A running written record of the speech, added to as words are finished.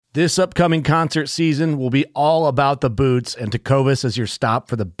This upcoming concert season will be all about the boots, and Tecovas is your stop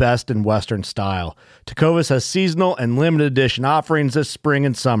for the best in Western style. Tecovas has seasonal and limited edition offerings this spring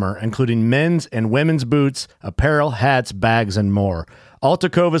and summer, including men's and women's boots, apparel, hats, bags, and more. All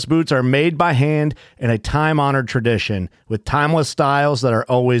Tecovas boots are made by hand in a time-honored tradition with timeless styles that are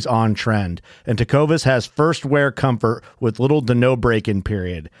always on trend. And Tecovas has first wear comfort with little to no break-in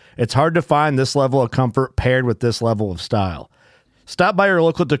period. It's hard to find this level of comfort paired with this level of style. Stop by your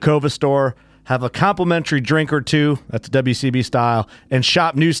local Tecovas store, have a complimentary drink or two, that's WCB style, and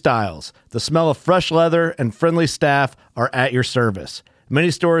shop new styles. The smell of fresh leather and friendly staff are at your service. Many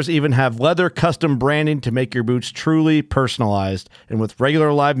stores even have leather custom branding to make your boots truly personalized. And with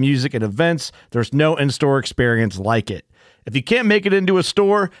regular live music and events, there's no in-store experience like it. If you can't make it into a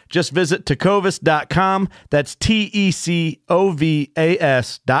store, just visit tecovas.com. That's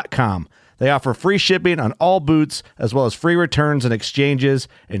TECOVAS.com. They offer free shipping on all boots, as well as free returns and exchanges,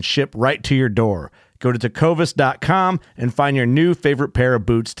 and ship right to your door. Go to tecovas.com and find your new favorite pair of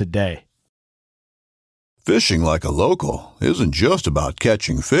boots today. Fishing like a local isn't just about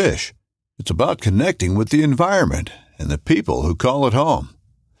catching fish. It's about connecting with the environment and the people who call it home.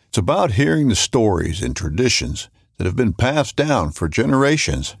 It's about hearing the stories and traditions that have been passed down for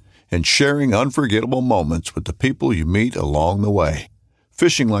generations and sharing unforgettable moments with the people you meet along the way.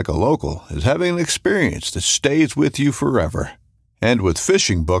 Fishing like a local is having an experience that stays with you forever. And with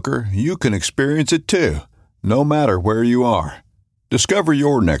Fishing Booker, you can experience it too, no matter where you are. Discover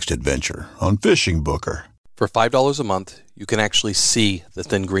your next adventure on Fishing Booker. For $5 a month, you can actually see the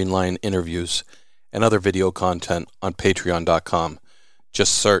Thin Green Line interviews and other video content on Patreon.com.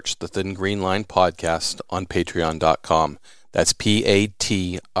 Just search the Thin Green Line podcast on Patreon.com. That's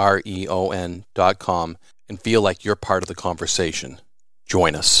Patreon.com, and feel like you're part of the conversation.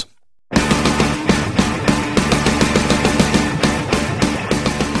 Join us.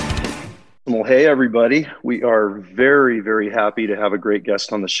 Well, hey, everybody. We are very, very happy to have a great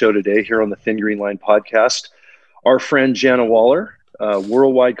guest on the show today here on the Thin Green Line podcast. Our friend Jana Waller,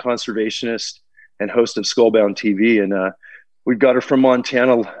 worldwide conservationist and host of Skullbound TV. And we've got her from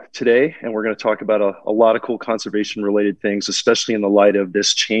Montana today, and we're going to talk about a lot of cool conservation-related things, especially in the light of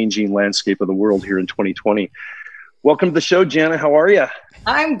this changing landscape of the world here in 2020. Welcome to the show, Jana. How are you?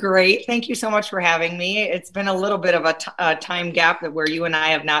 I'm great. Thank you so much for having me. It's been a little bit of a time gap where you and I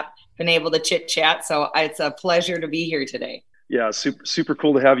have not been able to chit chat. So it's a pleasure to be here today. Yeah, super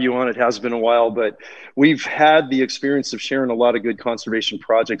cool to have you on. It has been a while, but we've had the experience of sharing a lot of good conservation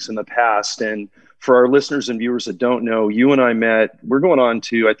projects in the past. And for our listeners and viewers that don't know, you and I met, we're going on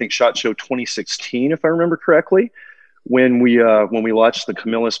to, I think, SHOT Show 2016, if I remember correctly, when we launched the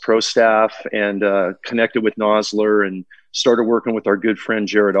Camillus Pro staff and connected with Nosler and started working with our good friend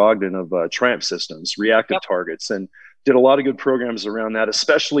Jared Ogden of Triumph Systems, Reactive Targets, and did a lot of good programs around that,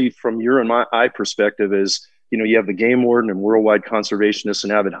 especially from your and my eye perspective is, you know, you have the game warden and worldwide conservationist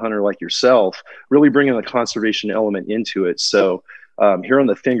and avid hunter like yourself, really bringing the conservation element into it. So here on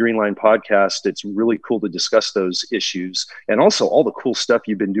the Thin Green Line podcast, it's really cool to discuss those issues and also all the cool stuff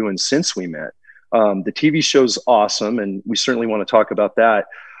you've been doing since we met. The TV show's awesome, and we certainly want to talk about that.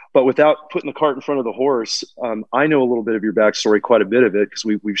 But without putting the cart in front of the horse, I know a little bit of your backstory, quite a bit of it, because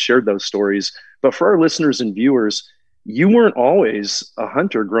we've shared those stories. But for our listeners and viewers, you weren't always a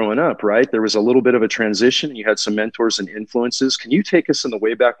hunter growing up, right? There was a little bit of a transition. You had some mentors and influences. Can you take us in the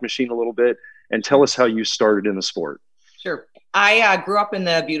Wayback Machine a little bit and tell us how you started in the sport? Sure. I grew up in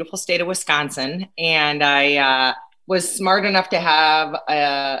the beautiful state of Wisconsin, and I was smart enough to have,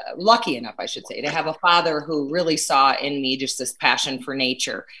 lucky enough, I should say, to have a father who really saw in me just this passion for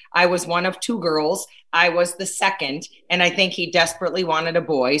nature. I was one of two girls. I was the second, and I think he desperately wanted a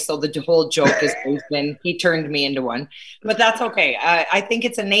boy. So the whole joke has always been he turned me into one, but that's okay. I think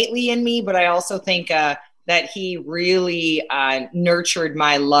it's innately in me, but I also think that he really nurtured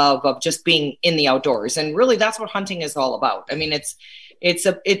my love of just being in the outdoors. And really that's what hunting is all about. I mean, it's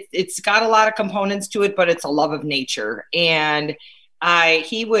got a lot of components to it, but it's a love of nature. And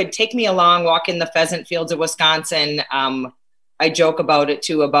he would take me along, walk in the pheasant fields of Wisconsin. I joke about it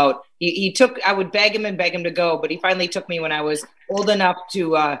too, I would beg him to go, but he finally took me when I was old enough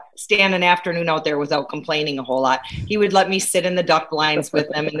to stand an afternoon out there without complaining a whole lot. He would let me sit in the duck blinds with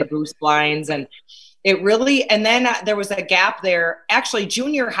them and the goose blinds. And then there was a gap there. Actually,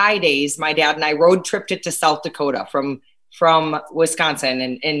 junior high days, my dad and I road tripped it to South Dakota from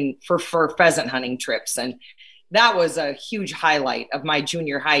Wisconsin and for pheasant hunting trips. And that was a huge highlight of my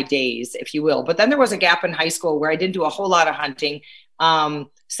junior high days, if you will. But then there was a gap in high school where I didn't do a whole lot of hunting.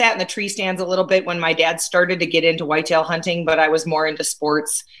 Sat in the tree stands a little bit when my dad started to get into whitetail hunting, but I was more into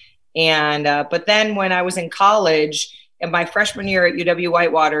sports. And but then when I was in college in my freshman year at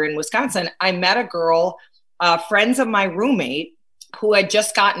UW-Whitewater in Wisconsin, I met a girl, friends of my roommate, who had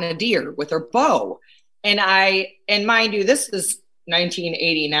just gotten a deer with her bow. And mind you, this is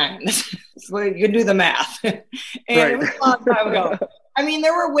 1989. So you can do the math. And It was a long time ago. I mean,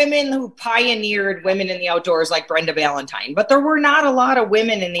 there were women who pioneered women in the outdoors like Brenda Valentine, but there were not a lot of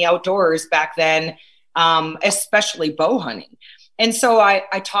women in the outdoors back then, especially bow hunting. And so I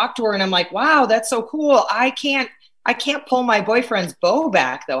talked to her and I'm like, wow, that's so cool. I can't pull my boyfriend's bow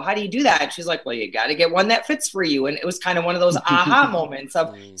back though. How do you do that? And she's like, well, you got to get one that fits for you. And it was kind of one of those aha moments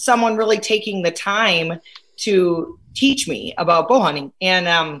of someone really taking the time to teach me about bow hunting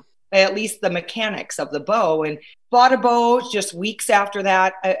and at least the mechanics of the bow, and bought a bow just weeks after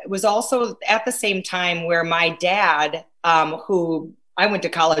that. It was also at the same time where my dad, who I went to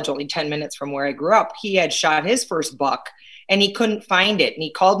college only 10 minutes from where I grew up, he had shot his first buck and he couldn't find it. And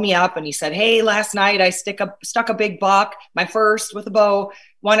he called me up and he said, hey, last night I stuck a big buck, my first with a bow,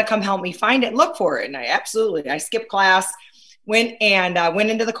 want to come help me find it and look for it? And I skipped class, went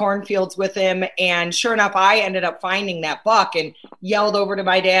into the cornfields with him. And sure enough, I ended up finding that buck and yelled over to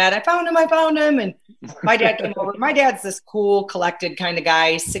my dad, I found him. And my dad came over. My dad's this cool, collected kind of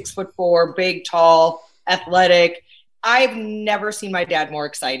guy, 6'4", big, tall, athletic. I've never seen my dad more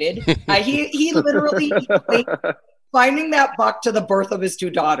excited. He literally finding that buck to the birth of his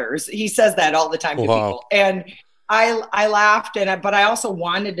two daughters. He says that all the time to people. And I laughed, but I also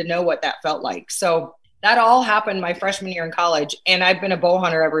wanted to know what that felt like. So that all happened my freshman year in college. And I've been a bow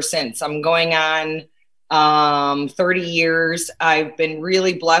hunter ever since. I'm going on 30 years. I've been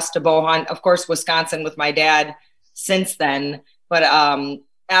really blessed to bow hunt, of course, Wisconsin with my dad since then. But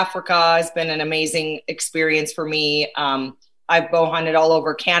Africa has been an amazing experience for me. I've bow hunted all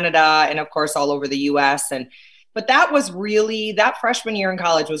over Canada and of course all over the US. But that freshman year in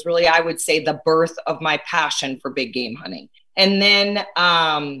college was really, I would say, the birth of my passion for big game hunting. And then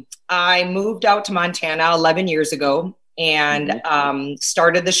I moved out to Montana 11 years ago and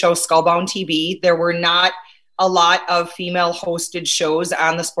started the show Skullbound TV. There were not a lot of female hosted shows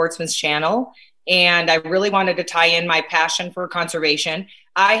on the Sportsman's Channel. And I really wanted to tie in my passion for conservation.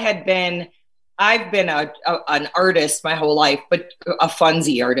 I've been an artist my whole life, but a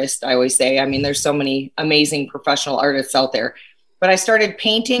funsy artist, I always say. I mean, there's so many amazing professional artists out there. But I started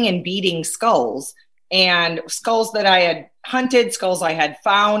painting and beading skulls, and skulls that I had hunted, skulls I had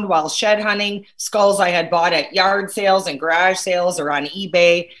found while shed hunting, skulls I had bought at yard sales and garage sales or on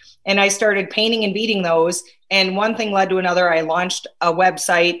eBay. And I started painting and beading those. And one thing led to another. I launched a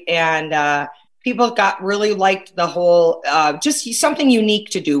website and people really liked the whole, just something unique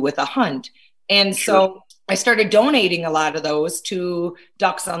to do with a hunt. And so I started donating a lot of those to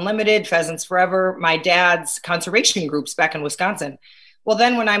Ducks Unlimited, Pheasants Forever, my dad's conservation groups back in Wisconsin. Well,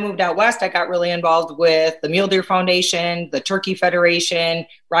 then when I moved out west, I got really involved with the Mule Deer Foundation, the Turkey Federation,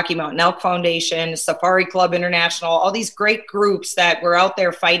 Rocky Mountain Elk Foundation, Safari Club International, all these great groups that were out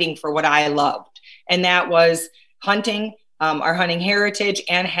there fighting for what I loved. And that was hunting, our hunting heritage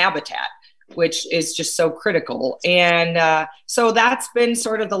and habitat, which is just so critical. And so that's been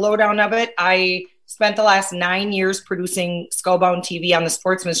sort of the lowdown of it. I spent the last 9 years producing Skullbound TV on the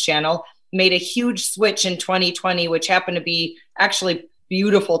Sportsman's Channel, made a huge switch in 2020, which happened to be actually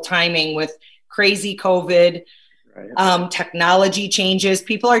beautiful timing with crazy COVID, technology changes.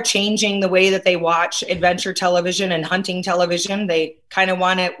 People are changing the way that they watch adventure television and hunting television. They kind of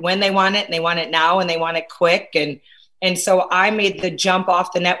want it when they want it, and they want it now, and they want it quick. And so I made the jump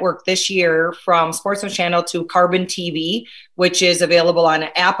off the network this year from Sportsman's Channel to Carbon TV, which is available on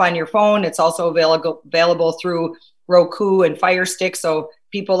an app on your phone. It's also available through Roku and Fire Stick. So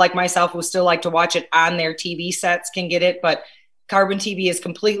people like myself who still like to watch it on their TV sets can get it. But Carbon TV is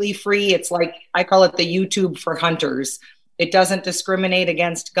completely free. It's like, I call it the YouTube for hunters. It doesn't discriminate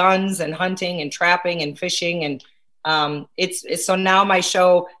against guns and hunting and trapping and fishing. And it's so now my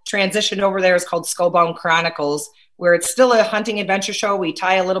show transitioned over there. It's called Skullbound Chronicles, where it's still a hunting adventure show. We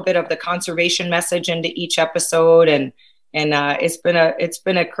tie a little bit of the conservation message into each episode. And it's been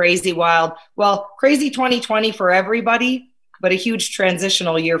a crazy 2020 for everybody, but a huge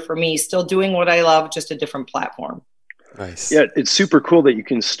transitional year for me, still doing what I love, just a different platform. Nice. Yeah, it's super cool that you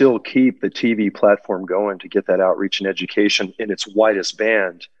can still keep the TV platform going to get that outreach and education in its widest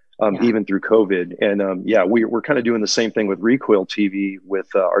band, even through COVID. And we're kind of doing the same thing with Recoil TV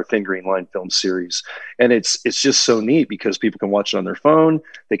with our Thin Green Line film series. And it's just so neat because people can watch it on their phone,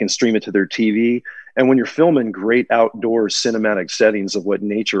 they can stream it to their TV. And when you're filming great outdoor cinematic settings of what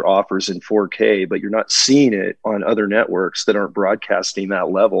nature offers in 4K, but you're not seeing it on other networks that aren't broadcasting that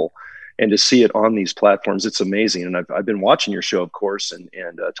level, and to see it on these platforms, it's amazing. And I've been watching your show, of course,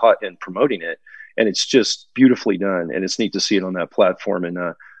 and taught and promoting it. and it's just beautifully done. And it's neat to see it on that platform. And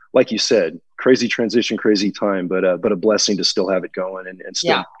like you said, crazy transition, crazy time, but a blessing to still have it going and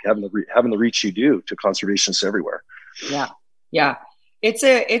still having the reach you do to conservationists everywhere. Yeah.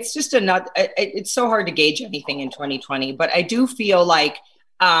 It's just it's so hard to gauge anything in 2020, but I do feel like,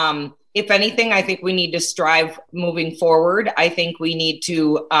 if anything, I think we need to strive moving forward. I think we need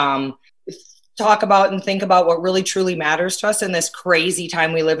to talk about and think about what really truly matters to us in this crazy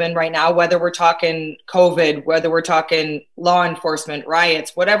time we live in right now, whether we're talking COVID, whether we're talking law enforcement,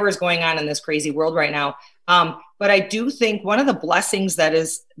 riots, whatever is going on in this crazy world right now. But I do think one of the blessings that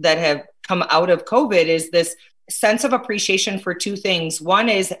have come out of COVID is this sense of appreciation for two things. One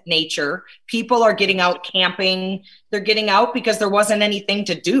is nature. People are getting out camping. They're getting out because there wasn't anything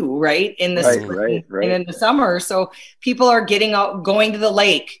to do, right? In the spring and in the summer. So people are getting out, going to the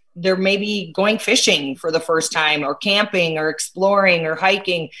lake. They're maybe going fishing for the first time, or camping or exploring or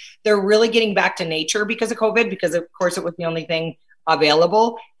hiking. They're really getting back to nature because of COVID, because of course it was the only thing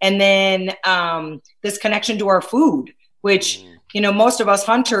available. And then this connection to our food, which most of us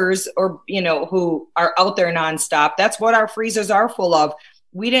hunters, or, who are out there nonstop, that's what our freezers are full of.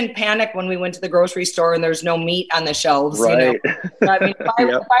 We didn't panic when we went to the grocery store and there's no meat on the shelves. Right. I mean,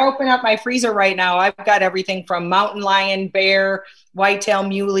 if I open up my freezer right now, I've got everything from mountain lion, bear, whitetail,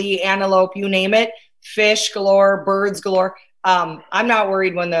 muley, antelope, you name it, fish galore, birds galore. I'm not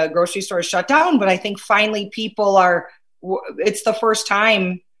worried when the grocery store is shut down, but I think finally it's the first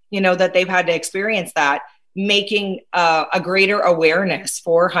time, that they've had to experience that, making a greater awareness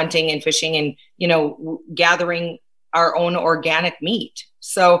for hunting and fishing and, gathering our own organic meat.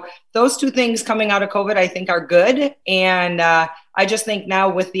 So those two things coming out of COVID, I think, are good. And I just think now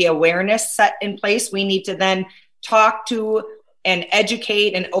with the awareness set in place, we need to then talk to and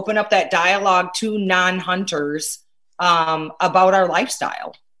educate and open up that dialogue to non-hunters about our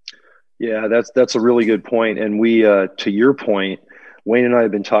lifestyle. Yeah, that's a really good point. And we, to your point, Wayne and I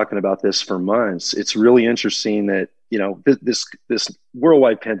have been talking about this for months. It's really interesting that, this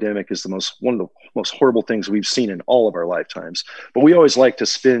worldwide pandemic is one of the most horrible things we've seen in all of our lifetimes. But we always like to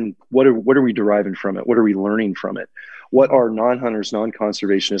spin, what are we deriving from it? What are we learning from it? What are non-hunters,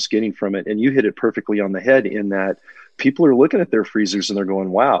 non-conservationists getting from it? And you hit it perfectly on the head in that people are looking at their freezers and they're going,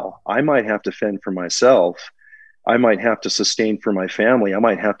 wow, I might have to fend for myself. I might have to sustain for my family. I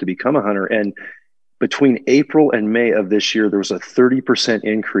might have to become a hunter. And between April and May of this year, there was a 30%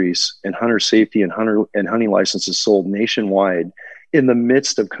 increase in hunter safety and hunting licenses sold nationwide in the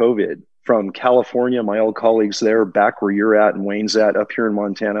midst of COVID. From California, my old colleagues there, back where you're at and Wayne's at, up here in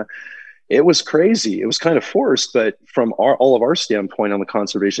Montana. It was crazy. It was kind of forced, but from all of our standpoint on the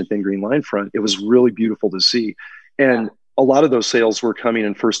conservation Thin Green Line front, it was really beautiful to see. And a lot of those sales were coming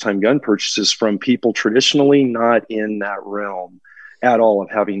in first-time gun purchases from people traditionally not in that realm at all of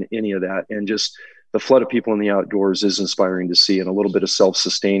having any of that. And just the flood of people in the outdoors is inspiring to see, and a little bit of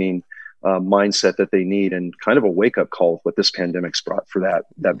self-sustaining mindset that they need, and kind of a wake-up call with what this pandemic's brought for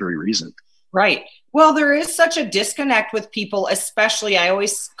that very reason. Right. Well, there is such a disconnect with people, especially, I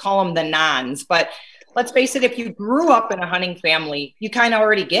always call them the nons, but let's face it, if you grew up in a hunting family, you kind of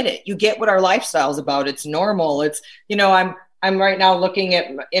already get it. You get what our lifestyle's about. It's normal. It's, I'm right now looking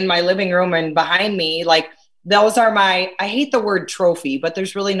in my living room and behind me, like, those are I hate the word trophy, but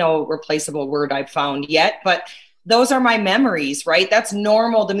there's really no replaceable word I've found yet, but those are my memories, right? That's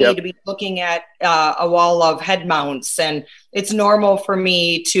normal to me to be looking at a wall of head mounts. And it's normal for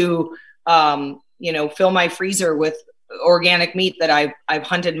me to, fill my freezer with organic meat that I've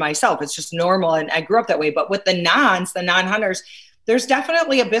hunted myself. It's just normal. And I grew up that way. But with the non-hunters, there's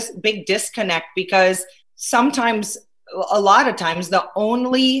definitely a big disconnect, because sometimes, a lot of times, the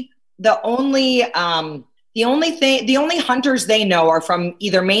only hunters they know are from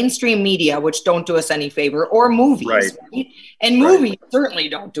either mainstream media, which don't do us any favor, or movies. Right? And movies certainly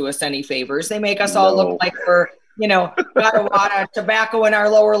don't do us any favors. They make us all look like we're, got a lot of tobacco in our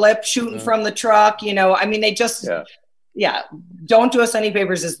lower lip, shooting from the truck. They just, don't do us any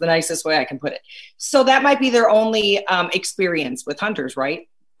favors is the nicest way I can put it. So that might be their only experience with hunters, right?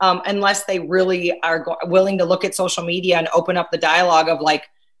 Unless they really are willing to look at social media and open up the dialogue of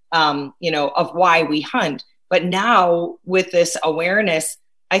of why we hunt. But now with this awareness,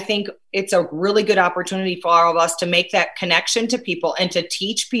 I think it's a really good opportunity for all of us to make that connection to people and to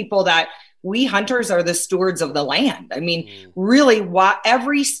teach people that we hunters are the stewards of the land. Really,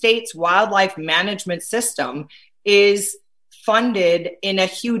 every state's wildlife management system is funded in a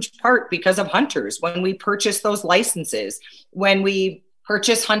huge part because of hunters. When we purchase those licenses, when we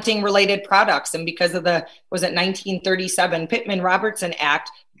purchase hunting related products, and because of 1937 Pittman-Robertson Act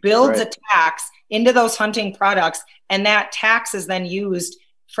builds a tax into those hunting products, and that tax is then used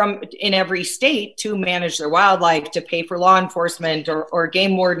from in every state to manage their wildlife, to pay for law enforcement or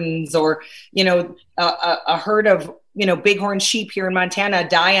game wardens, or, a herd of, bighorn sheep here in Montana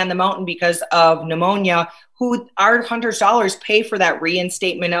die on the mountain because of pneumonia, who our hunters' dollars pay for that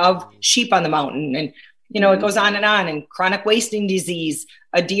reinstatement of sheep on the mountain. And, it goes on, and chronic wasting disease,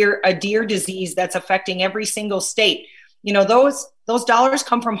 a deer disease that's affecting every single state. Those dollars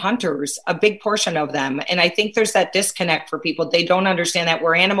come from hunters, a big portion of them. And I think there's that disconnect for people. They don't understand that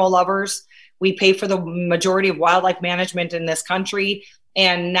we're animal lovers. We pay for the majority of wildlife management in this country.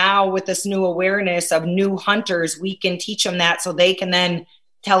 And now with this new awareness of new hunters, we can teach them that so they can then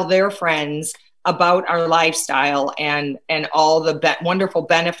tell their friends about our lifestyle and all the wonderful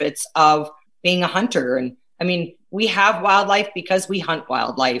benefits of being a hunter. And I mean, we have wildlife because we hunt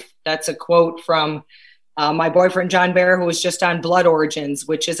wildlife. That's a quote from my boyfriend, John Bear, who was just on Blood Origins,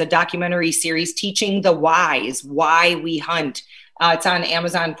 which is a documentary series teaching the whys, why we hunt. It's on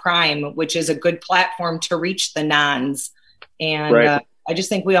Amazon Prime, which is a good platform to reach the nons. And right. I just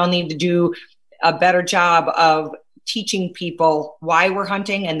think we all need to do a better job of teaching people why we're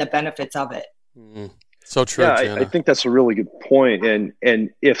hunting and the benefits of it. Mm-hmm. So true. Yeah, I think that's a really good point. And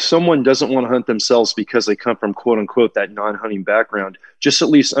if someone doesn't want to hunt themselves because they come from quote unquote that non-hunting background, just at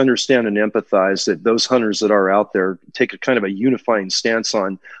least understand and empathize that those hunters that are out there take a kind of a unifying stance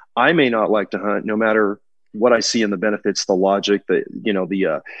on, I may not like to hunt no matter what I see in the benefits, the logic,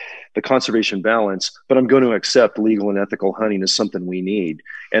 the conservation balance, but I'm going to accept legal and ethical hunting as something we need.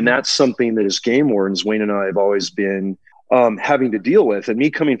 And that's something that as game wardens, Wayne and I have always been having to deal with. And me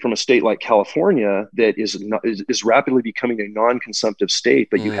coming from a state like California that is rapidly becoming a non-consumptive state,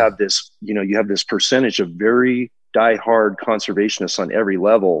 but you have this percentage of very die-hard conservationists on every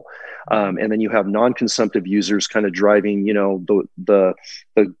level. And then you have non-consumptive users kind of driving, the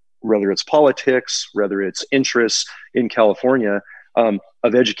whether it's politics, whether it's interests in California,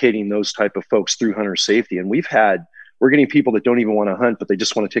 of educating those type of folks through hunter safety. And we're getting people that don't even want to hunt, but they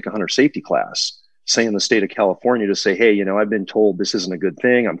just want to take a hunter safety class, say in the state of California, to say, hey, I've been told this isn't a good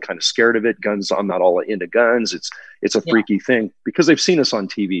thing. I'm kind of scared of it. Guns, I'm not all into guns. It's a freaky thing because they've seen us on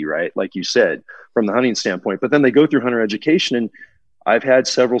TV, right? Like you said, from the hunting standpoint, but then they go through hunter education. And I've had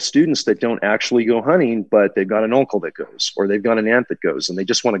several students that don't actually go hunting, but they've got an uncle that goes, or they've got an aunt that goes, and they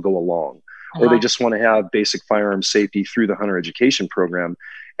just want to go along, or they just want to have basic firearm safety through the hunter education program.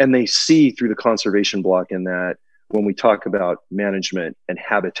 And they see through the conservation block in that when we talk about management and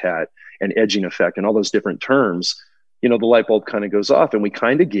habitat and edging effect and all those different terms, the light bulb kind of goes off and we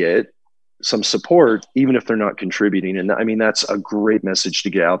kind of get some support, even if they're not contributing. And I mean, that's a great message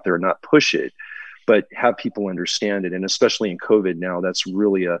to get out there and not push it, but have people understand it. And especially in COVID now, that's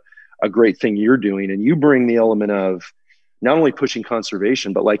really a great thing you're doing. And you bring the element of not only pushing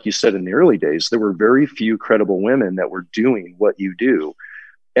conservation, but like you said, in the early days, there were very few credible women that were doing what you do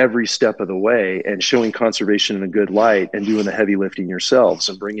every step of the way and showing conservation in a good light and doing the heavy lifting yourselves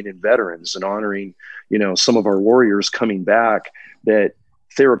and bringing in veterans and honoring, some of our warriors coming back that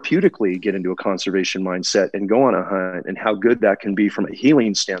therapeutically get into a conservation mindset and go on a hunt, and how good that can be from a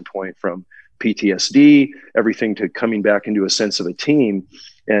healing standpoint, from PTSD, everything to coming back into a sense of a team.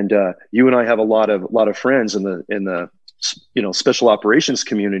 And you and I have a lot of friends in the special operations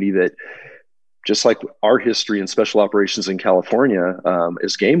community that, just like our history in special operations in California,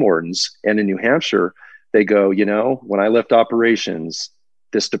 as game wardens and in New Hampshire, they go, when I left operations,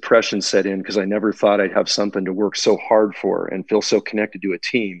 this depression set in because I never thought I'd have something to work so hard for and feel so connected to a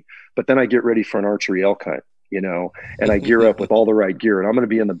team. But then I get ready for an archery elk hunt, and I gear up with all the right gear, and I'm going to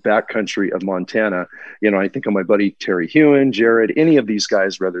be in the backcountry of Montana. I think of my buddy Terry Hewen, Jared, any of these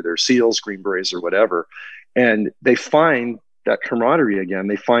guys, whether they're SEALs, Green Berets, or whatever, and they find that camaraderie again.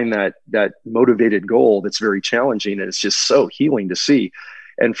 They find that motivated goal that's very challenging, and it's just so healing to see.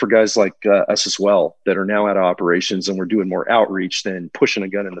 And for guys like us as well that are now out of operations, and we're doing more outreach than pushing a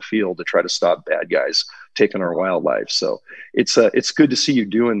gun in the field to try to stop bad guys taking our wildlife. So it's good to see you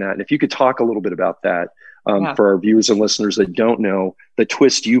doing that. And if you could talk a little bit about that for our viewers and listeners that don't know the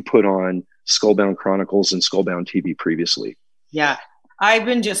twist you put on Skullbound Chronicles and Skullbound TV previously. Yeah. I've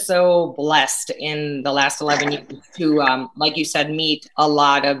been just so blessed in the last 11 years to, like you said, meet a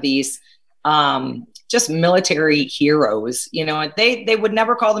lot of these just military heroes. They would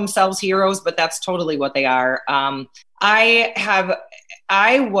never call themselves heroes, but that's totally what they are. I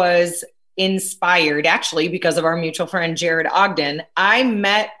was inspired actually because of our mutual friend, Jared Ogden. I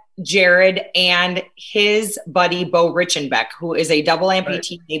met Jared and his buddy, Bo Richenbeck, who is a double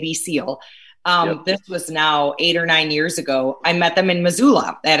amputee Navy SEAL. This was now 8 or 9 years ago. I met them in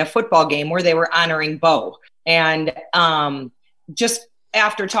Missoula at a football game where they were honoring Bo, and just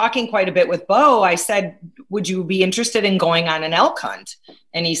after talking quite a bit with Bo, I said, would you be interested in going on an elk hunt?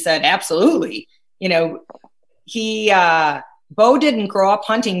 And he said, absolutely. You know, Bo didn't grow up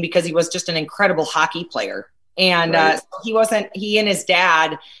hunting because he was just an incredible hockey player. And he and his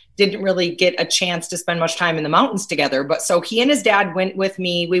dad didn't really get a chance to spend much time in the mountains together. But so he and his dad went with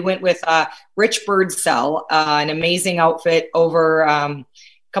me. We went with Rich Birdsell, an amazing outfit over a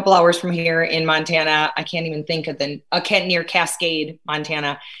couple hours from here in Montana. I can't even think of near Cascade,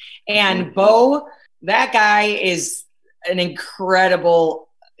 Montana. And Bo, that guy is an incredible,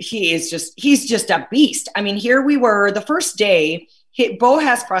 he's just a beast. I mean, here we were the first day. Bo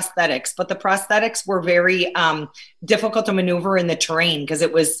has prosthetics, but the prosthetics were very difficult to maneuver in the terrain because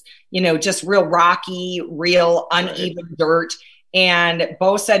it was, just real rocky, real uneven dirt. And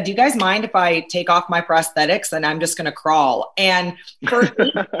Bo said, do you guys mind if I take off my prosthetics and I'm just going to crawl? And for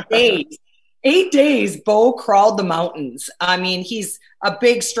 8 days, Bo crawled the mountains. I mean, he's a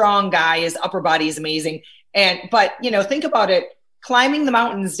big, strong guy. His upper body is amazing. But think about it, climbing the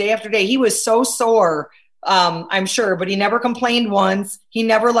mountains day after day. He was so sore, I'm sure, but he never complained once. He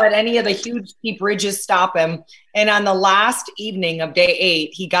never let any of the huge steep ridges stop him. And on the last evening of day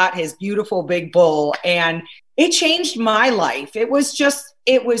 8, he got his beautiful big bull, and it changed my life. It was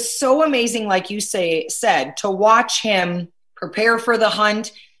so amazing, like you said, to watch him prepare for the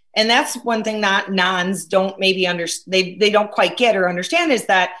hunt. And that's one thing that nons don't maybe understand. They don't quite get or understand, is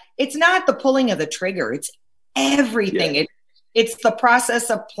that it's not the pulling of the trigger. It's everything. Yeah. It's the process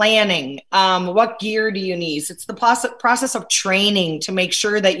of planning. What gear do you need? It's the process of training to make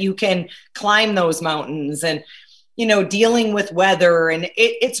sure that you can climb those mountains, and, dealing with weather. And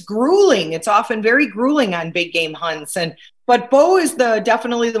it's grueling. It's often very grueling on big game hunts. But Bo is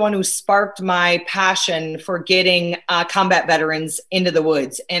definitely the one who sparked my passion for getting combat veterans into the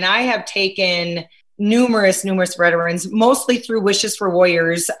woods. And I have taken numerous veterans, mostly through Wishes for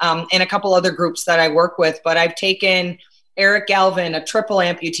Warriors and a couple other groups that I work with. But I've taken Eric Galvin, a triple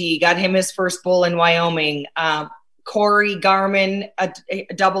amputee, got him his first bull in Wyoming. Corey Garman, a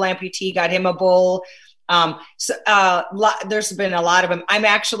double amputee, got him a bull. There's been a lot of them. I'm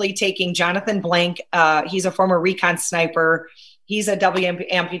actually taking Jonathan Blank. He's a former recon sniper. He's a double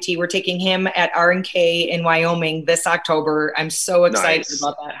amputee. We're taking him at R&K in Wyoming this October. I'm so excited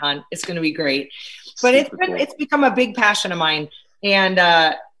about that hunt. It's going to be great. But it's become a big passion of mine.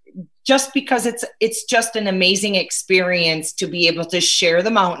 And just because it's just an amazing experience to be able to share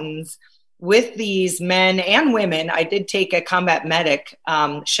the mountains with these men and women. I did take a combat medic,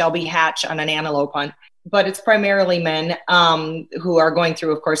 Shelby Hatch, on an antelope hunt, but it's primarily men who are going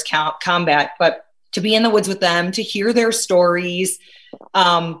through, of course, combat. But to be in the woods with them, to hear their stories,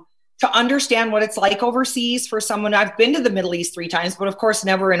 to understand what it's like overseas for someone. I've been to the Middle East 3 times, but of course,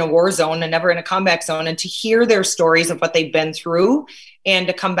 never in a war zone and never in a combat zone. And to hear their stories of what they've been through, and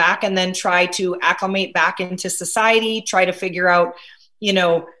to come back and then try to acclimate back into society, try to figure out,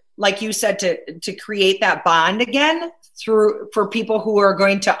 like you said, to create that bond again for people who are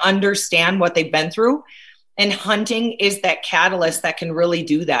going to understand what they've been through. And hunting is that catalyst that can really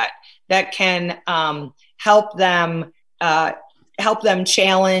do that. That can help them deal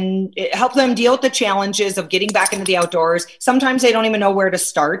with the challenges of getting back into the outdoors. Sometimes they don't even know where to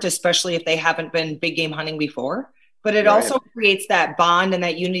start, especially if they haven't been big game hunting before. But it also creates that bond and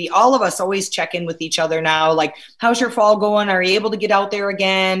that unity. All of us always check in with each other now. Like, how's your fall going? Are you able to get out there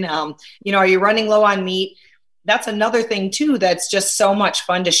again? Are you running low on meat? That's another thing too that's just so much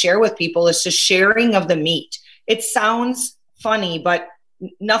fun to share with people, is just sharing of the meat. It sounds funny, but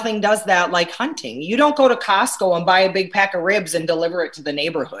nothing does that like hunting. You don't go to Costco and buy a big pack of ribs and deliver it to the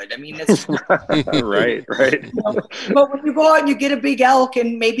neighborhood. I mean, it's right. But when you go out and you get a big elk,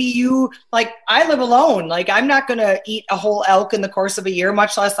 and maybe I live alone, like I'm not going to eat a whole elk in the course of a year,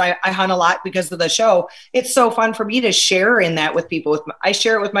 much less I hunt a lot because of the show. It's so fun for me to share in that with people. I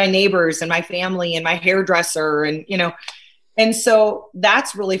share it with my neighbors and my family and my hairdresser, and so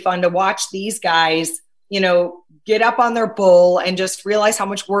that's really fun to watch these guys, get up on their bull and just realize how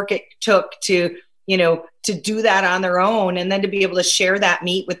much work it took to do that on their own, and then to be able to share that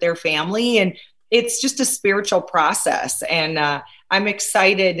meat with their family. And it's just a spiritual process. And I'm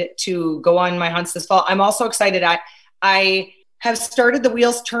excited to go on my hunts this fall. I'm also excited. I have started the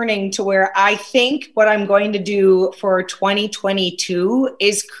wheels turning to where I think what I'm going to do for 2022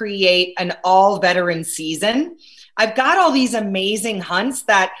 is create an all veteran season. I've got all these amazing hunts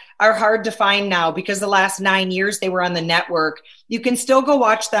that are hard to find now because the last 9 years they were on the network. You can still go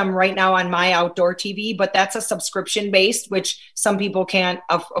watch them right now on My Outdoor TV, but that's a subscription based, which some people can't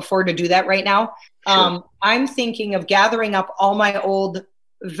afford to do that right now. Sure. I'm thinking of gathering up all my old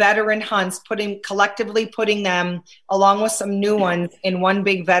veteran hunts, collectively putting them along with some new ones in one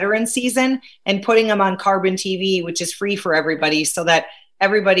big veteran season and putting them on Carbon TV, which is free for everybody, so that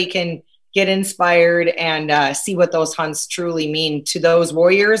everybody can get inspired and see what those hunts truly mean to those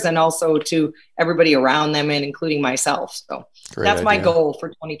warriors and also to everybody around them, and including myself. So that's my goal for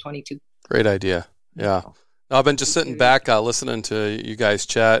 2022. Great idea. Yeah. No, I've been just sitting back listening to you guys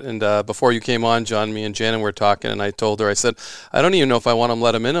chat. And before you came on, John, me and Janet were talking, and I told her, I said, I don't even know if I want to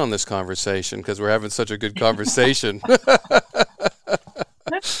let him in on this conversation because we're having such a good conversation.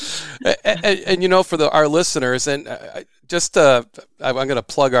 and for our listeners, and I'm going to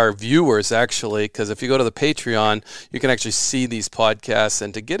plug our viewers, actually, because if you go to the Patreon, you can actually see these podcasts,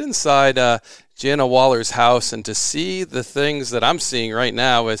 and to get inside Jana Waller's house and to see the things that I'm seeing right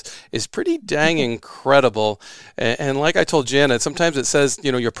now is pretty dang incredible. And like I told Janet, sometimes it says,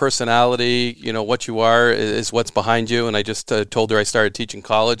 your personality, what you are is what's behind you. And I just told her I started teaching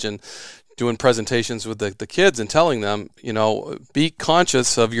college and doing presentations with the kids and telling them, be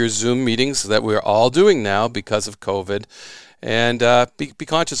conscious of your Zoom meetings that we're all doing now because of COVID. And be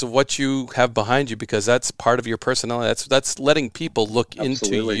conscious of what you have behind you, because that's part of your personality. That's letting people look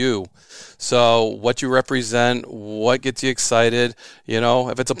into you. So what you represent, what gets you excited,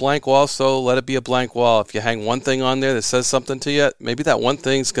 if it's a blank wall, so let it be a blank wall. If you hang one thing on there that says something to you, maybe that one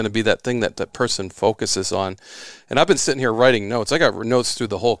thing's going to be that thing that that person focuses on. And I've been sitting here writing notes. I got notes through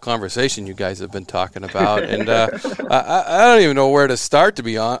the whole conversation you guys have been talking about. And I don't even know where to start, to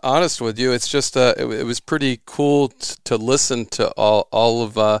be honest with you. It's just, it was pretty cool to listen to all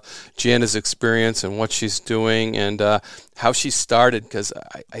of Jana's experience and what she's doing and how she started, because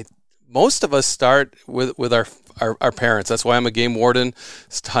most of us start with our parents. That's why I'm a game warden,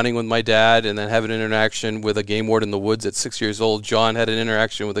 hunting with my dad, and then have an interaction with a game warden in the woods at 6 years old. John had an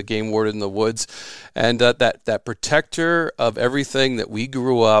interaction with a game warden in the woods, and that protector of everything that we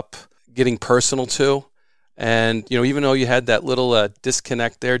grew up getting personal to. And, even though you had that little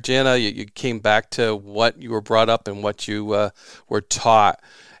disconnect there, Jana, you came back to what you were brought up and what you were taught.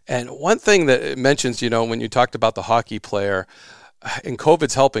 And one thing that it mentions, when you talked about the hockey player, and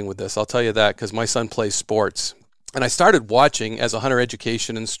COVID's helping with this, I'll tell you that, because my son plays sports. And I started watching as a hunter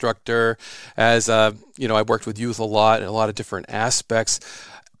education instructor, as, I worked with youth a lot in a lot of different aspects.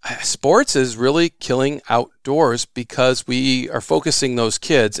 Sports is really killing outdoors because we are focusing those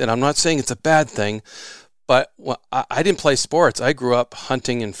kids. And I'm not saying it's a bad thing, but I didn't play sports. I grew up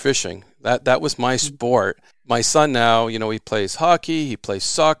hunting and fishing. That was my sport. My son now, he plays hockey, he plays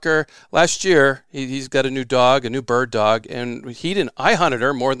soccer. Last year, he's got a new dog, a new bird dog, and I hunted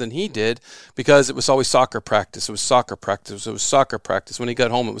her more than he did because it was always soccer practice. It was soccer practice. It was soccer practice. When he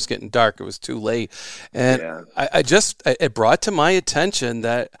got home, it was getting dark. It was too late. And it brought to my attention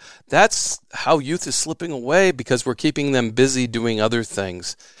that that's how youth is slipping away, because we're keeping them busy doing other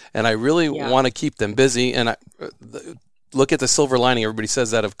things. And I really want to keep them busy. And look at the silver lining. Everybody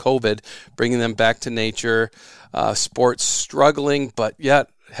says that of COVID, bringing them back to nature, sports struggling, but yet,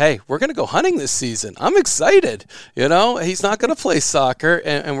 hey, we're going to go hunting this season. I'm excited. He's not going to play soccer,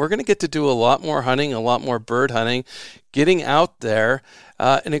 and we're going to get to do a lot more hunting, a lot more bird hunting, getting out there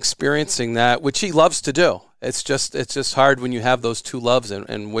and experiencing that, which he loves to do. It's just hard when you have those two loves,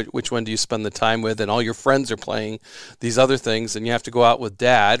 and which one do you spend the time with? And all your friends are playing these other things, and you have to go out with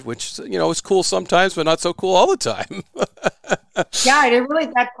dad, which is cool sometimes, but not so cool all the time. Yeah, it really,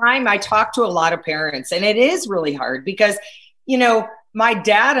 that time I talked to a lot of parents, and it is really hard because my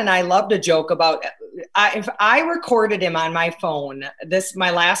dad and I love to joke about. If I recorded him on my phone,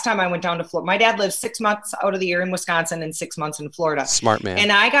 my last time I went down to Florida, my dad lives 6 months out of the year in Wisconsin and 6 months in Florida. Smart man.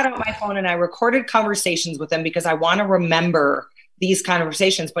 And I got out my phone and I recorded conversations with him because I want to remember these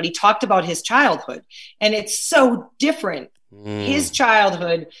conversations. But he talked about his childhood, and it's so different. His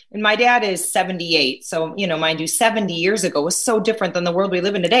childhood, and my dad is 78. So, mind you, 70 years ago was so different than the world we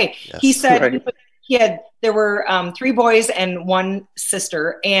live in today. Yes. He said there were 3 boys and 1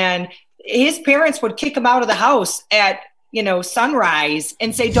 sister, and his parents would kick him out of the house at, sunrise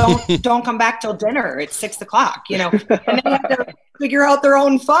and say, don't come back till dinner at 6 o'clock, and they had to figure out their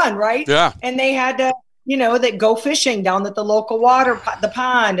own fun. Right. Yeah. And they had to, that go fishing down at the local the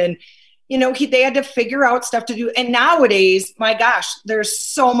pond. And, they had to figure out stuff to do. And nowadays, my gosh, there's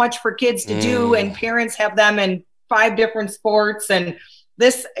so much for kids to do, and parents have them in 5 different sports and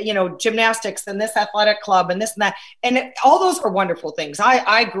this, gymnastics and this athletic club and this and that. And all those are wonderful things.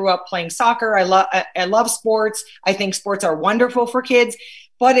 I grew up playing soccer. I love sports. I think sports are wonderful for kids,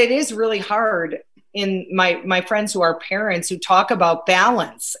 but it is really hard in my friends who are parents who talk about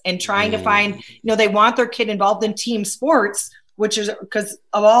balance and trying to find, they want their kid involved in team sports which is because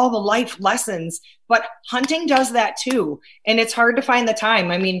of all the life lessons, but hunting does that too. And it's hard to find the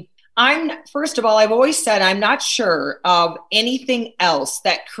time. I mean, first of all, I've always said, I'm not sure of anything else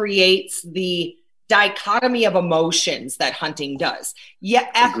that creates the dichotomy of emotions that hunting does. Yeah,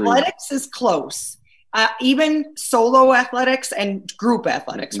 athletics is close. Even solo athletics and group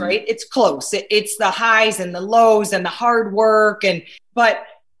athletics, right? It's close. It's the highs and the lows and the hard work. But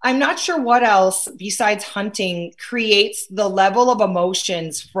I'm not sure what else besides hunting creates the level of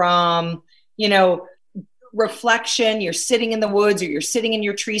emotions from, reflection. You're sitting in the woods, or you're sitting in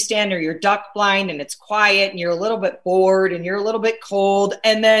your tree stand, or you're duck blind, and it's quiet, and you're a little bit bored, and you're a little bit cold,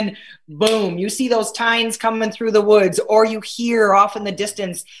 and then boom, you see those tines coming through the woods, or you hear off in the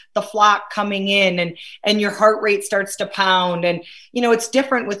distance the flock coming in, and your heart rate starts to pound. And it's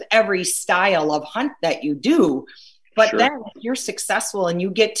different with every style of hunt that you do. But then if you're successful and you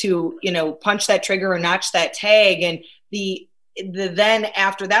get to punch that trigger or notch that tag, and then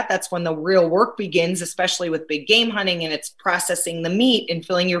after that, that's when the real work begins, especially with big game hunting, and it's processing the meat and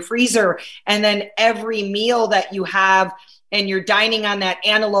filling your freezer. And then every meal that you have, and you're dining on that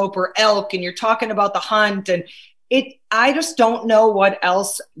antelope or elk, and you're talking about the hunt, and I just don't know what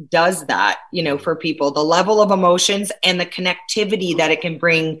else does that, for people, the level of emotions and the connectivity that it can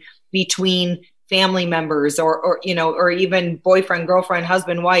bring between family members or even boyfriend, girlfriend,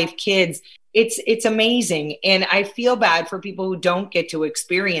 husband, wife, kids. It's amazing. And I feel bad for people who don't get to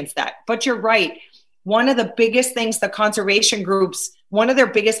experience that. But you're right. One of the biggest things, the conservation groups, one of their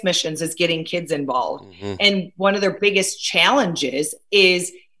biggest missions is getting kids involved. Mm-hmm. And one of their biggest challenges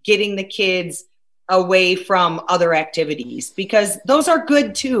is getting the kids away from other activities, because those are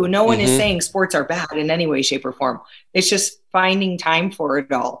good too. No one is saying sports are bad in any way, shape, or form. It's just finding time for it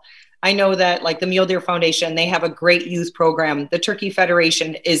all. I know that like the Mule Deer Foundation, they have a great youth program. The Turkey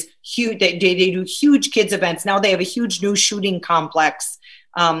Federation is huge. They do huge kids events. Now they have a huge new shooting complex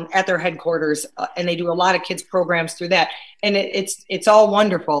at their headquarters, and they do a lot of kids programs through that. And it's all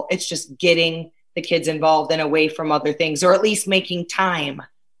wonderful. It's just getting the kids involved and away from other things, or at least making time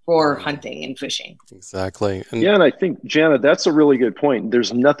for hunting and fishing. Exactly. And I think, Jana, that's a really good point.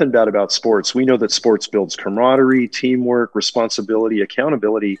 There's nothing bad about sports. We know that sports builds camaraderie, teamwork, responsibility,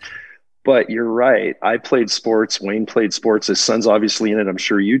 accountability. But you're right. I played sports. Wayne played sports. His son's obviously in it. I'm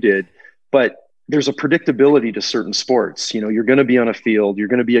sure you did. But there's a predictability to certain sports. You're going to be on a field. You're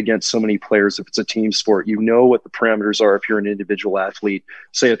going to be against so many players. If it's a team sport, what the parameters are if you're an individual athlete,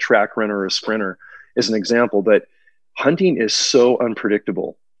 say a track runner or a sprinter is an example. But hunting is so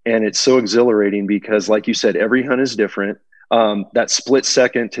unpredictable, and it's so exhilarating because, like you said, every hunt is different. That split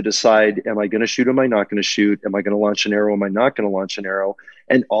second to decide, am I going to shoot? Am I not going to shoot? Am I going to launch an arrow? Am I not going to launch an arrow?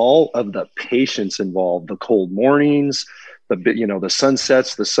 And all of the patience involved, the cold mornings, the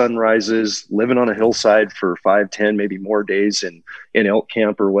sunsets, the sunrises, living on a hillside for 5, 10, maybe more days in elk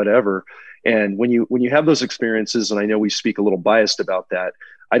camp or whatever. And when you have those experiences, and I know we speak a little biased about that,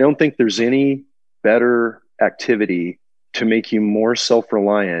 I don't think there's any better activity to make you more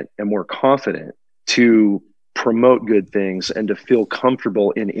self-reliant and more confident to promote good things and to feel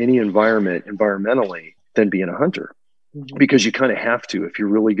comfortable in any environment environmentally than being a hunter. Because you kind of have to, if you're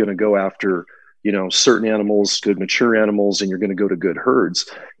really going to go after, certain animals, good mature animals, and you're going to go to good herds.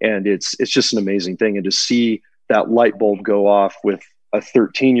 And it's just an amazing thing. And to see that light bulb go off with a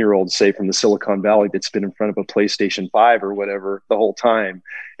 13-year-old, say from the Silicon Valley, that's been in front of a PlayStation 5 or whatever the whole time,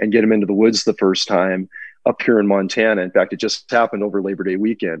 and get him into the woods the first time up here in Montana. In fact, it just happened over Labor Day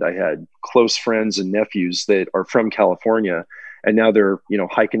weekend. I had close friends and nephews that are from California, and now they're,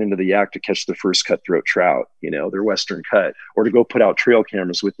 hiking into the Yak to catch the first cutthroat trout, their Western cut, or to go put out trail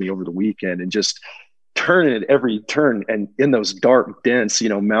cameras with me over the weekend and just turn at every turn. And in those dark, dense,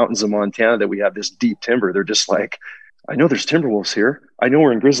 mountains of Montana that we have this deep timber, they're just like, I know there's timber wolves here. I know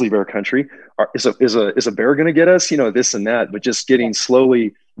we're in grizzly bear country. Is a bear going to get us? This and that, but just getting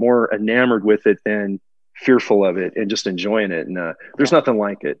slowly more enamored with it than fearful of it and just enjoying it. And there's nothing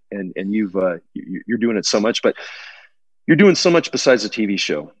like it. And you're doing it so much, but you're doing so much besides a TV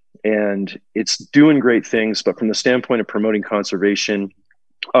show, and it's doing great things. But from the standpoint of promoting conservation,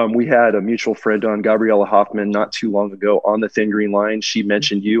 we had a mutual friend on, Gabriella Hoffman, not too long ago on the Thin Green Line. She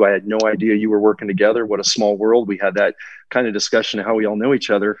mentioned you. I had no idea you were working together. What a small world. We had that kind of discussion of how we all know each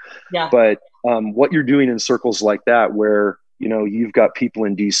other. Yeah. But what you're doing in circles like that, where you've got people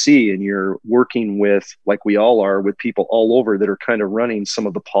in DC and you're working with, like we all are, with people all over that are kind of running some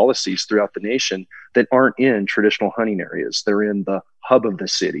of the policies throughout the nation that aren't in traditional hunting areas. They're in the hub of the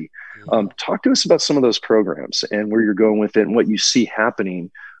city. Talk to us about some of those programs and where you're going with it and what you see happening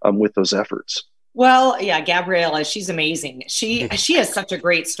with those efforts. Well, yeah, Gabriella, she's amazing. She has such a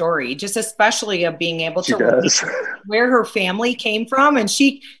great story, just especially of being able She to does. where her family came from, and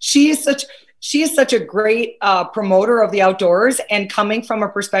she is such a great promoter of the outdoors, and coming from a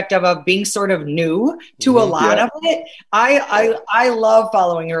perspective of being sort of new to a lot of it. I love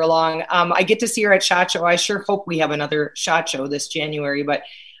following her along. I get to see her at SHOT Show. I sure hope we have another SHOT Show this January, but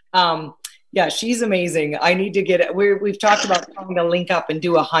yeah, she's amazing. I need to get it. We've talked about trying to link up and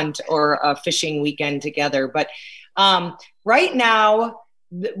do a hunt or a fishing weekend together. But right now,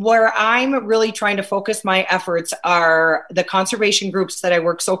 where I'm really trying to focus my efforts are the conservation groups that I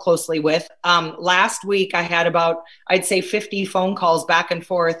work so closely with. Last week, I had about, I'd say 50 phone calls back and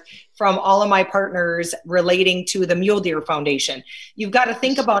forth from all of my partners relating to the Mule Deer Foundation. You've got to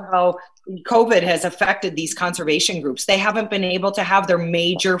think about how COVID has affected these conservation groups. They haven't been able to have their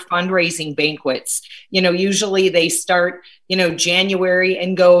major fundraising banquets. Usually they start, January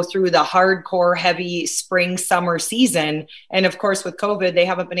and go through the hardcore, heavy spring, summer season. And of course, with COVID, they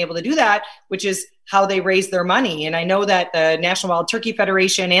haven't been able to do that, which is how they raise their money. And I know that the National Wild Turkey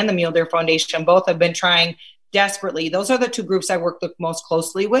Federation and the Mule Deer Foundation both have been trying desperately. Those are the two groups I work most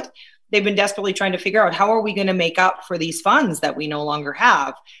closely with. They've been desperately trying to figure out how are we going to make up for these funds that we no longer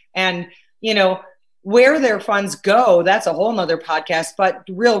have. And, where their funds go, that's a whole nother podcast, but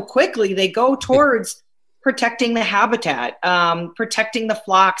real quickly, they go towards protecting the habitat, protecting the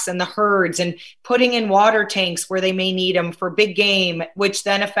flocks and the herds, and putting in water tanks where they may need them for big game, which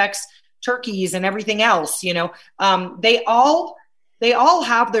then affects turkeys and everything else. They all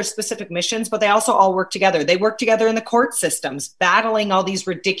have their specific missions, but they also all work together. They work together in the court systems, battling all these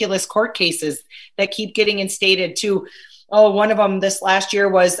ridiculous court cases that keep getting instated to, one of them this last year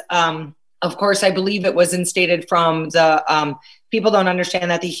was, of course, I believe it was instated from the, people don't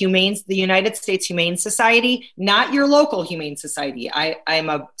understand that the United States Humane Society, not your local Humane Society. I'm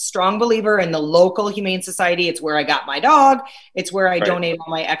a strong believer in the local Humane Society. It's where I got my dog. It's where I donate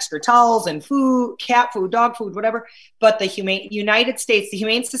all my extra towels and food, cat food, dog food, whatever. But the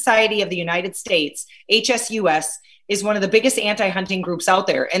Humane Society of the United States, HSUS, is one of the biggest anti-hunting groups out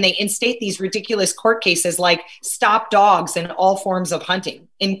there. And they instate these ridiculous court cases like stop dogs in all forms of hunting,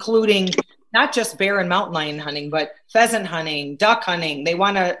 including not just bear and mountain lion hunting, but pheasant hunting, duck hunting. They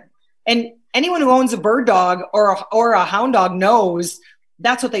want to, and anyone who owns a bird dog or a hound dog knows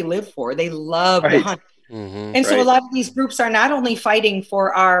that's what they live for. They love to hunt. And so a lot of these groups are not only fighting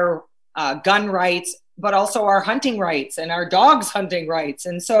for our gun rights, but also our hunting rights and our dogs' hunting rights.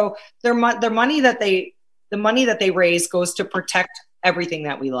 And so the money that they raise goes to protect everything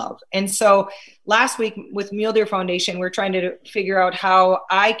that we love. And so last week with Mule Deer Foundation, we're trying to figure out how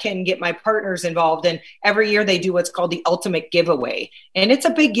I can get my partners involved. And every year they do what's called the Ultimate Giveaway. And it's a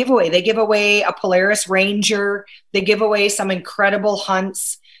big giveaway. They give away a Polaris Ranger. They give away some incredible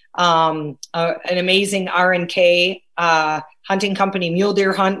hunts, an amazing R&K hunting company mule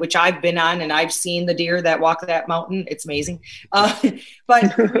deer hunt, which I've been on, and I've seen the deer that walk that mountain. It's amazing. But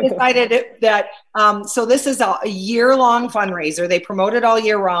we decided that, so this is a year-long fundraiser. They promote it all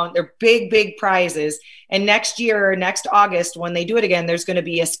year round. They're big, big prizes. And next August, when they do it again, there's going to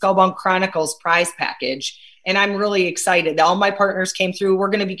be a Skullbound Chronicles prize package. And I'm really excited. All my partners came through. We're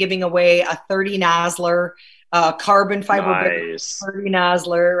going to be giving away a 30 Nosler, carbon fiber 30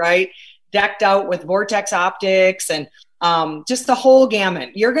 Nosler, right? Decked out with Vortex optics and just the whole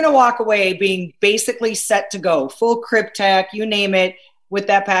gamut. You're going to walk away being basically set to go, full Cryptek, you name it, with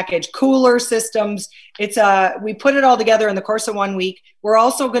that package. Cooler systems. We put it all together in the course of 1 week. We're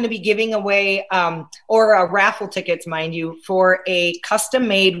also going to be giving away raffle tickets, mind you, for a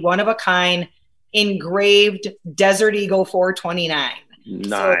custom-made, one-of-a-kind, engraved Desert Eagle 429.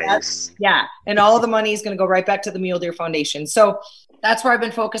 Nice. So and all of the money is going to go right back to the Mule Deer Foundation. So that's where I've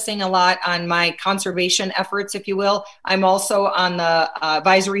been focusing a lot on my conservation efforts, if you will. I'm also on the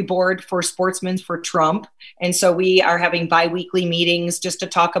advisory board for Sportsmen for Trump. And so we are having bi-weekly meetings just to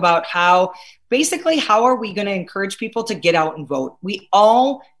talk about how are we going to encourage people to get out and vote? We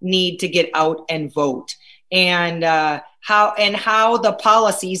all need to get out and vote. And how the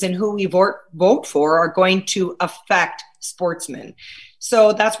policies and who we vote for are going to affect sportsmen.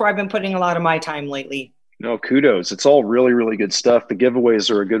 So that's where I've been putting a lot of my time lately. No, kudos. It's all really, really good stuff. The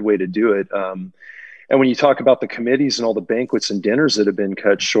giveaways are a good way to do it. And when you talk about the committees and all the banquets and dinners that have been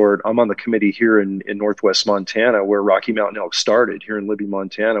cut short, I'm on the committee here in Northwest Montana, where Rocky Mountain Elk started, here in Libby,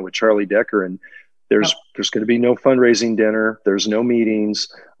 Montana, with Charlie Decker. And there's going to be no fundraising dinner. There's no meetings.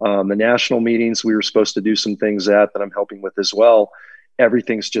 The national meetings, we were supposed to do some things that I'm helping with as well.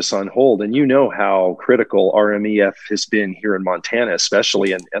 Everything's just on hold. And you know how critical RMEF has been here in Montana,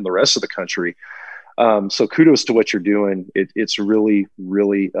 especially, and the rest of the country. So kudos to what you're doing. It's really,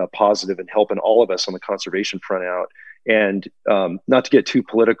 really positive and helping all of us on the conservation front out. And not to get too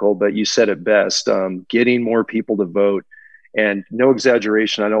political, but you said it best, getting more people to vote. And no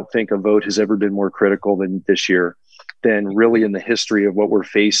exaggeration, I don't think a vote has ever been more critical than this year, than really in the history of what we're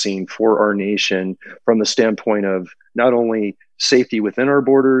facing for our nation from the standpoint of not only safety within our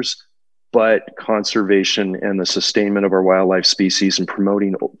borders, but conservation and the sustainment of our wildlife species and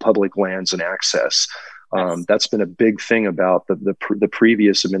promoting public lands and access. That's been a big thing about the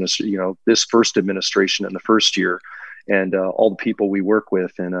previous administration, this first administration in the first year, and all the people we work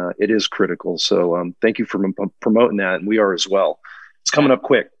with, and it is critical. So thank you for promoting that, and we are as well. It's coming up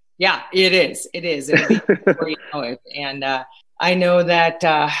quick. Yeah, it is. It'll be before you know it. And I know that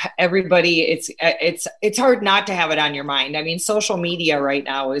everybody, it's hard not to have it on your mind. I mean, social media right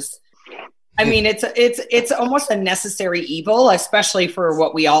now is, it's almost a necessary evil, especially for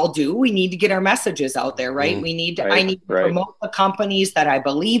what we all do. We need to get our messages out there, right? I need to promote the companies that I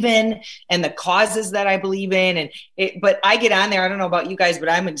believe in and the causes that I believe in. But I get on there. I don't know about you guys, but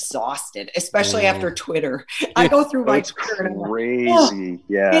I'm exhausted, especially after Twitter. I go through my Twitter. It's crazy.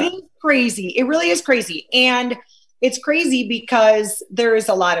 Yeah. It is crazy. It really is crazy. And it's crazy because there is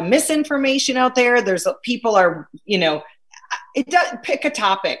a lot of misinformation out there. People are, it does pick a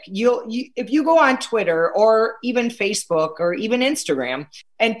topic. If you go on Twitter or even Facebook or even Instagram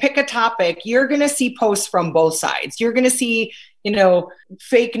and pick a topic, you're going to see posts from both sides. You're going to see,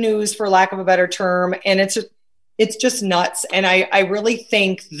 fake news, for lack of a better term. And it's just nuts. And I really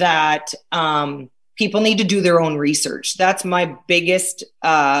think that people need to do their own research. That's my biggest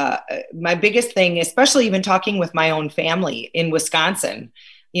thing, especially even talking with my own family in Wisconsin.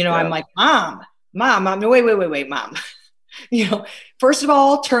 I'm like, Mom, wait, Mom. First of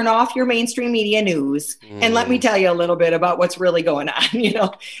all, turn off your mainstream media news and let me tell you a little bit about what's really going on, and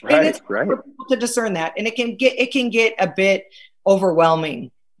it's for people to discern that. And it can get a bit overwhelming,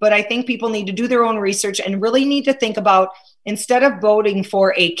 but I think people need to do their own research and really need to think about, instead of voting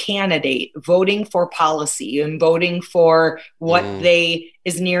for a candidate, voting for policy and voting for what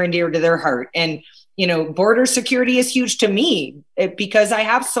is near and dear to their heart. And border security is huge to me because I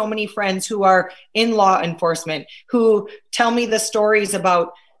have so many friends who are in law enforcement who tell me the stories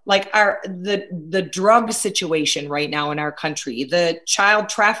about like the drug situation right now in our country, the child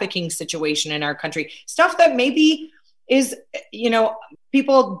trafficking situation in our country, stuff that maybe is,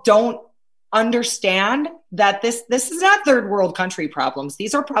 people don't understand that this is not third world country problems.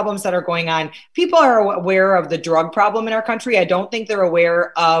 These are problems that are going on. People are aware of the drug problem in our country. I don't think they're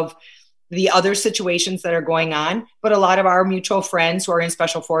aware of the other situations that are going on, but a lot of our mutual friends who are in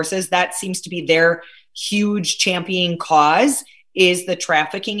special forces, that seems to be their huge championing cause, is the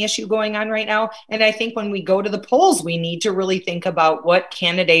trafficking issue going on right now. And I think when we go to the polls, we need to really think about what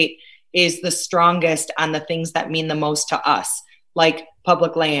candidate is the strongest on the things that mean the most to us, like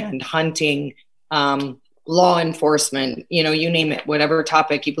public land, hunting, law enforcement, you name it, whatever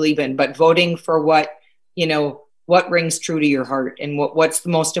topic you believe in, but voting for what rings true to your heart and what's the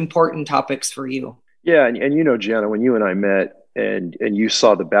most important topics for you. Yeah. And Jana, when you and I met and you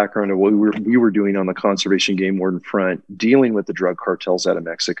saw the background of what we were doing on the conservation game warden front, dealing with the drug cartels out of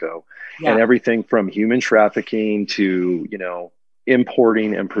Mexico and everything from human trafficking to,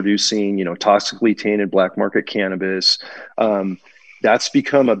 importing and producing, toxically tainted black market cannabis. That's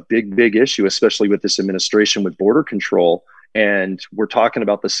become a big issue, especially with this administration with border control. And we're talking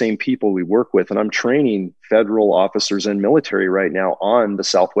about the same people we work with. And I'm training federal officers and military right now on the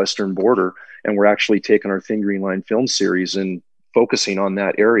southwestern border. And we're actually taking our Thin Green Line film series and focusing on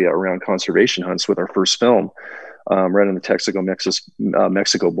that area around conservation hunts with our first film, right on the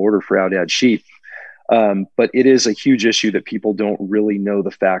Mexico border for Aoudad sheep. But it is a huge issue that people don't really know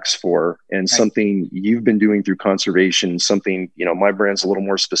the facts for, and something you've been doing through conservation, something, my brand's a little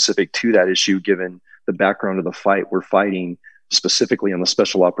more specific to that issue, given the background of the fight we're fighting specifically on the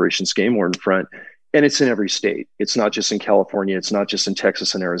special operations game warden front. And it's in every state. It's not just in California. It's not just in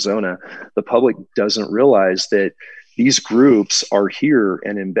Texas and Arizona. The public doesn't realize that these groups are here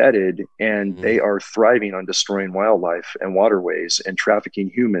and embedded, and they are thriving on destroying wildlife and waterways and trafficking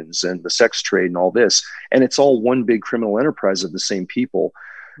humans and the sex trade and all this. And it's all one big criminal enterprise of the same people.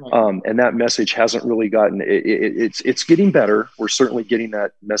 And that message hasn't really gotten, it's getting better. We're certainly getting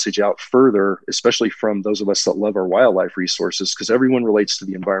that message out further, especially from those of us that love our wildlife resources, because everyone relates to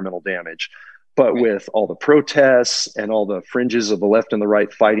the environmental damage. But with all the protests and all the fringes of the left and the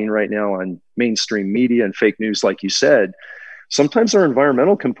right fighting right now on mainstream media and fake news, like you said, sometimes our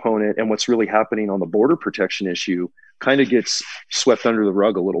environmental component and what's really happening on the border protection issue kind of gets swept under the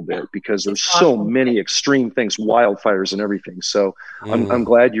rug a little bit because there's so many extreme things, wildfires and everything. So I'm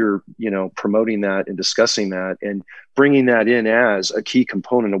glad you're, promoting that and discussing that and bringing that in as a key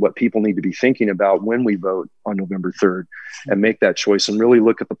component of what people need to be thinking about when we vote on November 3rd and make that choice and really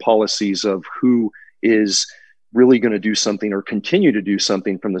look at the policies of who is really going to do something or continue to do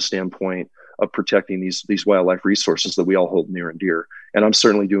something from the standpoint of protecting these wildlife resources that we all hold near and dear. And I'm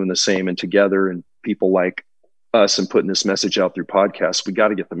certainly doing the same. And together, and people like us and putting this message out through podcasts, we got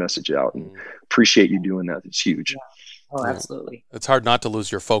to get the message out, and appreciate you doing that. It's huge. Yeah. Oh, absolutely. It's hard not to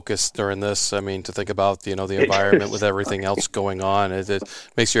lose your focus during this. I mean, to think about, the environment with everything else going on, it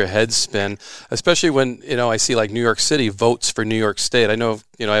makes your head spin, especially when, I see like New York City votes for New York State. I know,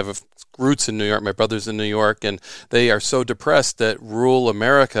 I have roots in New York. My brother's in New York, and they are so depressed that rural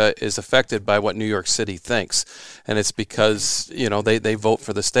America is affected by what New York City thinks. And it's because, they vote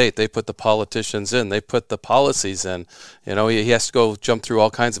for the state. They put the politicians in. They put the policies in. He has to go jump through all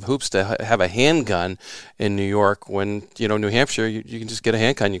kinds of hoops to have a handgun in New York when, New Hampshire, you can just get a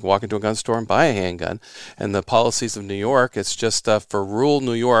handgun. You can walk into a gun store and buy a handgun. And the policies of New York, it's just for rural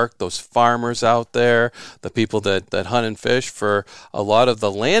New York, those farmers out there, the people that hunt and fish, for a lot of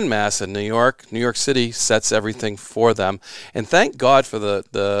the land mass in New York City sets everything for them. And thank God for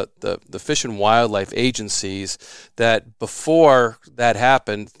the Fish and Wildlife agencies that before that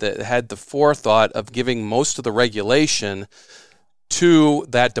happened, that had the forethought of giving most of the regulation to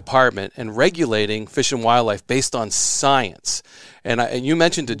that department and regulating fish and wildlife based on science. And you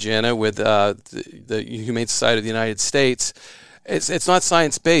mentioned to Jana with the Humane Society of the United States, it's not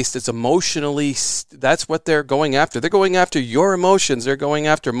science-based. It's emotionally, that's what they're going after. They're going after your emotions. They're going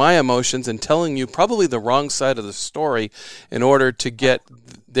after my emotions and telling you probably the wrong side of the story in order to get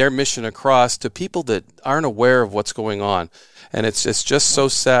their mission across to people that aren't aware of what's going on. And it's just so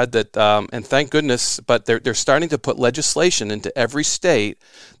sad that, and thank goodness, but they're starting to put legislation into every state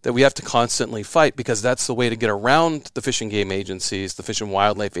that we have to constantly fight, because that's the way to get around the fish and game agencies, the fish and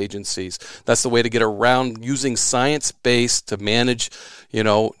wildlife agencies. That's the way to get around using science-based to manage,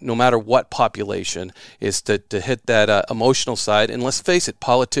 no matter what population, is to hit that emotional side. And let's face it,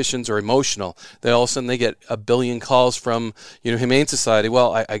 politicians are emotional. All of a sudden they get a billion calls from, Humane Society.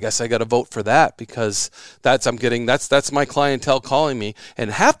 Well, I guess I got to vote for that because that's my clientele calling me.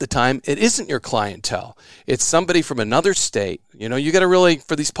 And half the time it isn't your clientele. It's somebody from another state. You got to really,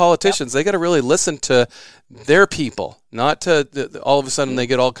 for these politicians, they got to really listen to their people, not to all of a sudden they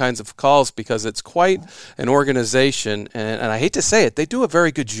get all kinds of calls, because it's quite an organization. And I hate to say it, they do a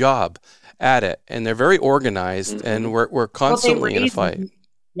very good job at it, and they're very organized, and we're constantly in a fight.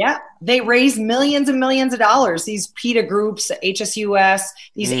 Yeah, they raise millions and millions of dollars. These PETA groups, HSUS,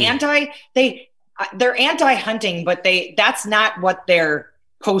 these they're anti-hunting, but that's not what their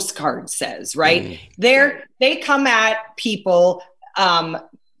postcard says, right? They come at people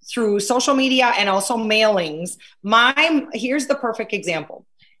through social media and also mailings. Here's the perfect example.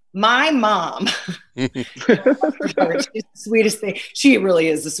 My mom, she's the sweetest thing. She really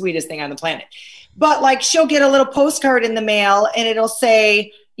is the sweetest thing on the planet. But like, she'll get a little postcard in the mail and it'll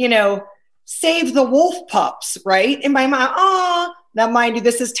say, save the wolf pups, right? And my mom, now mind you,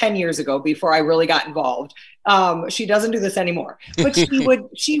 this is 10 years ago before I really got involved. She doesn't do this anymore, but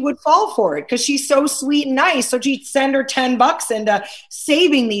she would fall for it because she's so sweet and nice. So she'd send her $10 into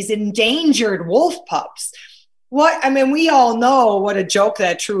saving these endangered wolf pups. We all know what a joke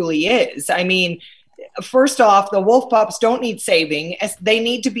that truly is. I mean, first off, the wolf pups don't need saving. They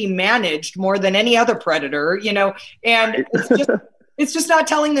need to be managed more than any other predator, and it's just not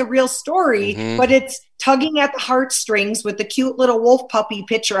telling the real story, but it's tugging at the heartstrings with the cute little wolf puppy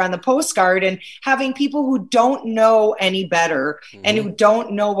picture on the postcard, and having people who don't know any better and who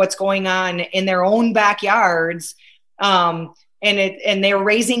don't know what's going on in their own backyards. And they're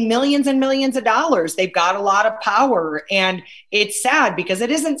raising millions and millions of dollars. They've got a lot of power, and it's sad because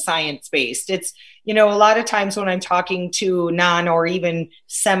it isn't science-based. It's, a lot of times when I'm talking to non or even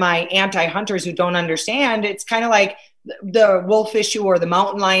semi-anti-hunters who don't understand, it's kind of like the wolf issue or the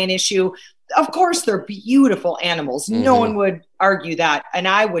mountain lion issue. Of course, they're beautiful animals. No one would argue that. And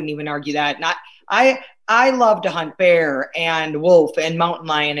I wouldn't even argue that. I love to hunt bear and wolf and mountain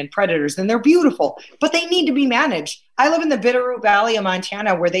lion and predators, and they're beautiful, but they need to be managed. I live in the Bitterroot Valley of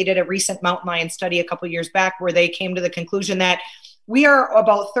Montana, where they did a recent mountain lion study a couple of years back, where they came to the conclusion that we are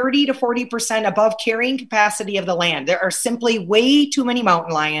about 30 to 40% above carrying capacity of the land. There are simply way too many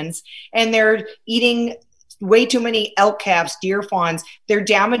mountain lions, and they're eating way too many elk calves, deer fawns. They're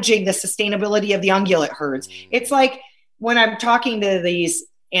damaging the sustainability of the ungulate herds. It's like when I'm talking to these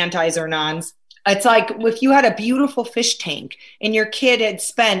antis or nons, It's like if you had a beautiful fish tank and your kid had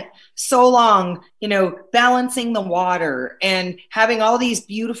spent so long, balancing the water and having all these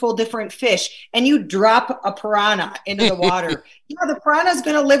beautiful different fish, and you drop a piranha into the water. The piranha's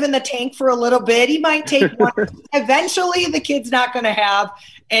going to live in the tank for a little bit. He might take one. Eventually, the kid's not going to have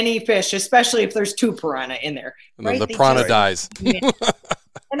any fish, especially if there's two piranha in there. And then the piranha dies.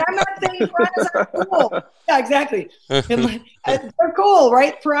 And I'm not saying piranhas are cool. Yeah, exactly. They're cool,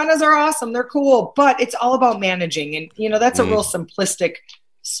 right? Piranhas are awesome. They're cool, but it's all about managing. And, that's a real simplistic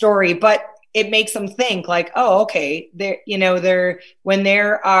story, but it makes them think like, oh, okay, when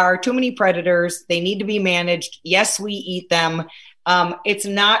there are too many predators, they need to be managed. Yes, we eat them. It's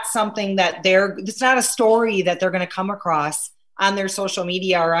not something that it's not a story that they're going to come across on their social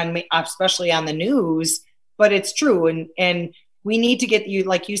media or especially on the news, but it's true. And we need to get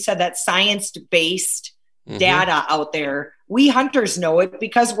like you said, that science-based data out there. We hunters know it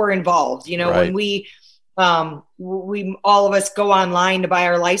because we're involved. Right. When we all of us go online to buy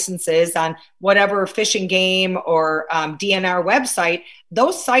our licenses on whatever Fish and Game or DNR website,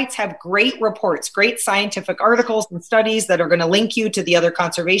 those sites have great reports, great scientific articles and studies that are going to link you to the other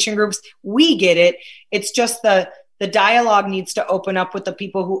conservation groups. We get it. It's just the dialogue needs to open up with the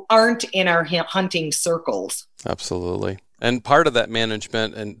people who aren't in our hunting circles. Absolutely. And part of that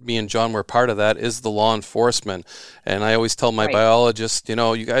management, and me and John were part of that, is the law enforcement. And I always tell my biologists,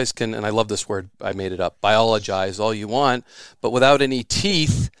 you guys can, and I love this word, I made it up, biologize all you want, but without any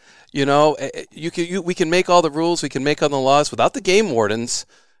teeth, we can make all the rules, we can make all the laws. Without the game wardens,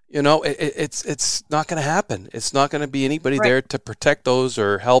 it's not going to happen. It's not going to be anybody there to protect those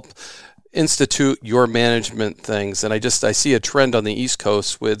or help institute your management things. And I see a trend on the East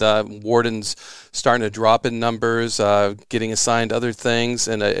Coast with wardens starting to drop in numbers, getting assigned other things,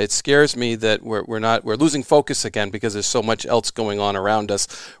 and it scares me that we're losing focus again because there's so much else going on around us.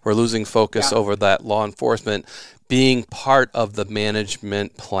 We're losing focus over that law enforcement being part of the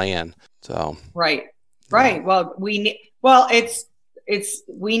management plan. So right. Well, we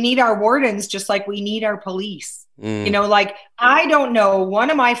need our wardens just like we need our police. I don't know one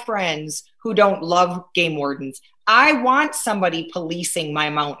of my friends who don't love game wardens. I want somebody policing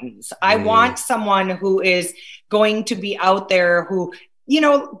my mountains. I want someone who is going to be out there who,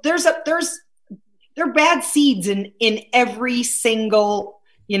 there are bad seeds in every single,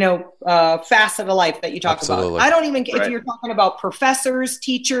 facet of life that you talk about. I don't even, if you're talking about professors,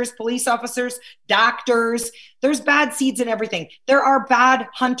 teachers, police officers, doctors, there's bad seeds in everything. There are bad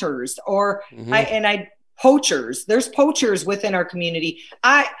hunters poachers. There's poachers within our community.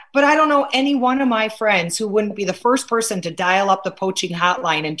 But I don't know any one of my friends who wouldn't be the first person to dial up the poaching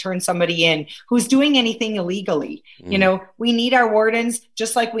hotline and turn somebody in who's doing anything illegally. We need our wardens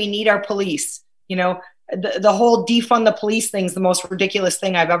just like we need our police. The whole defund the police thing is the most ridiculous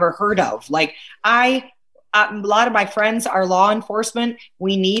thing I've ever heard of. Like a lot of my friends are law enforcement.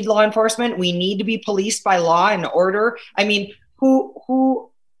 We need law enforcement. We need to be policed by law and order. I mean, who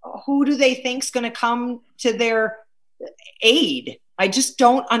do they think's going to come to their aid? I just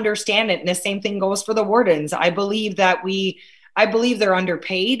don't understand it. And the same thing goes for the wardens. I believe they're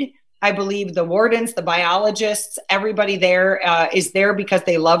underpaid. I believe the wardens, the biologists, everybody there is there because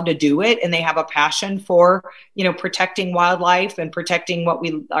they love to do it and they have a passion for, protecting wildlife and protecting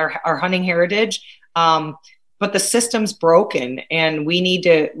our hunting heritage. But the system's broken, and we need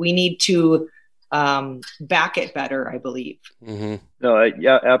to back it better, I believe. Mm-hmm. No,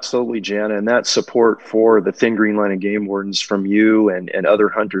 yeah, absolutely, Jana. And that support for the Thin Green Line of game wardens from you and other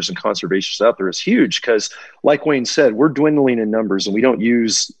hunters and conservationists out there is huge because, like Wayne said, we're dwindling in numbers, and we don't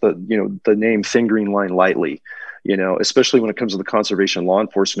use the name Thin Green Line lightly, especially when it comes to the conservation law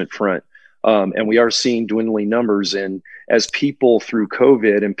enforcement front. And we are seeing dwindling numbers. And as people through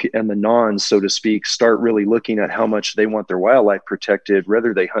COVID and the nons, so to speak, start really looking at how much they want their wildlife protected,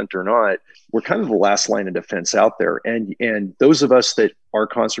 whether they hunt or not, we're kind of the last line of defense out there. And those of us that are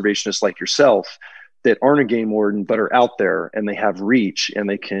conservationists like yourself that aren't a game warden, but are out there and they have reach and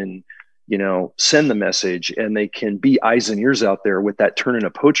they can, send the message and they can be eyes and ears out there with that turn in a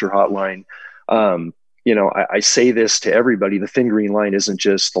poacher hotline. I say this to everybody. The Thin Green Line isn't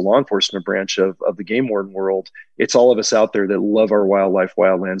just the law enforcement branch of the game warden world. It's all of us out there that love our wildlife,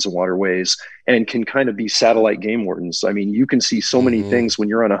 wildlands, and waterways and can kind of be satellite game wardens. I mean, you can see so many things when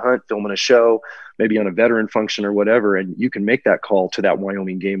you're on a hunt, filming a show, maybe on a veteran function or whatever, and you can make that call to that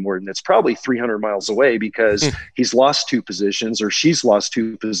Wyoming game warden that's probably 300 miles away because he's lost 2 positions or she's lost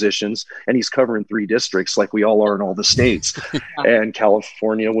 2 positions and he's covering 3 districts like we all are in all the states. And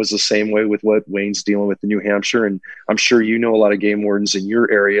California was the same way with what Wayne's dealing with in New Hampshire. And I'm sure you know a lot of game wardens in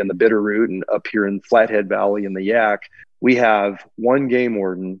your area in the Bitterroot and up here in Flathead Valley and the Yak. We have one game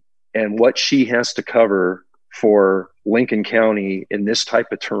warden And what she has to cover for Lincoln County in this type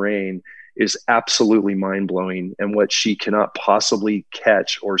of terrain is absolutely mind-blowing, and what she cannot possibly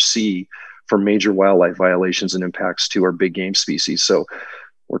catch or see for major wildlife violations and impacts to our big game species. So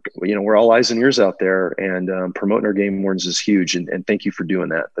we're all eyes and ears out there, and promoting our game wardens is huge. And thank you for doing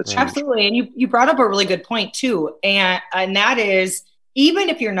that. That's absolutely. huge. And you brought up a really good point too. And that is, even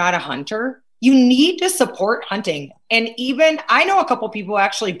if you're not a hunter, you need to support hunting. And even I know a couple people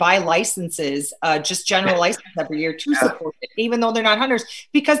actually buy licenses, just general license every year to support it, even though they're not hunters,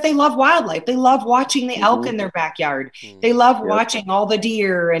 because they love wildlife. They love watching the elk in their backyard. They love watching all the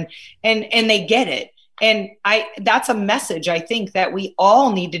deer, and they get it. And that's a message I think that we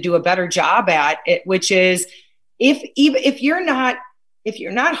all need to do a better job at it, which is if you're not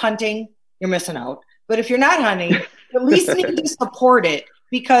hunting, you're missing out. But if you're not hunting, you at least need to support it,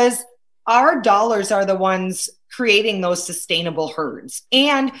 because our dollars are the ones creating those sustainable herds.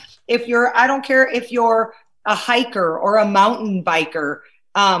 And I don't care if you're a hiker or a mountain biker,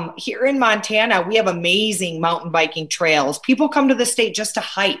 here in Montana, we have amazing mountain biking trails. People come to the state just to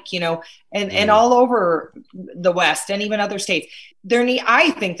hike, and all over the West and even other states.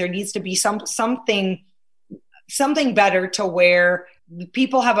 I think there needs to be something better to where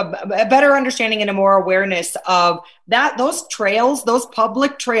people have a better understanding and a more awareness of that, those trails, those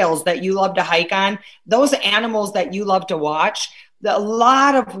public trails that you love to hike on, those animals that you love to watch. A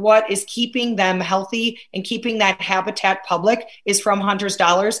lot of what is keeping them healthy and keeping that habitat public is from hunters'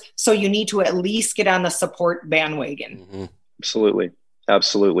 dollars. So you need to at least get on the support bandwagon. Mm-hmm.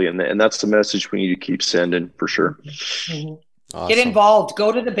 Absolutely. And that's the message we need to keep sending, for sure. Mm-hmm. Awesome. Get involved,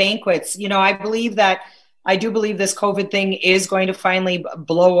 go to the banquets. I do believe this COVID thing is going to finally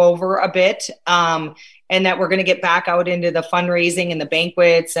blow over a bit, and that we're going to get back out into the fundraising and the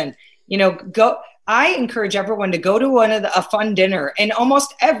banquets, and, I encourage everyone to go to a fun dinner, and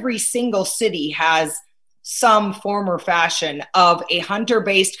almost every single city has some form or fashion of a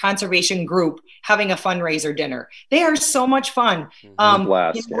hunter-based conservation group having a fundraiser dinner. They are so much fun.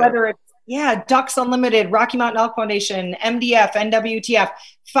 Whether it's Ducks Unlimited, Rocky Mountain Elk Foundation, MDF, NWTF,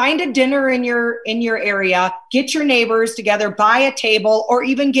 find a dinner in your area, get your neighbors together, buy a table, or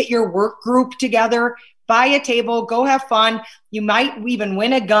even get your work group together, buy a table, go have fun. You might even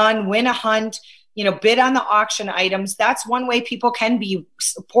win a gun, win a hunt, bid on the auction items. That's one way people can be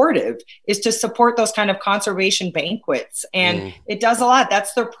supportive, is to support those kind of conservation banquets. And it does a lot.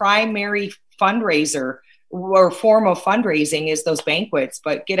 That's their primary fundraiser or form of fundraising, is those banquets.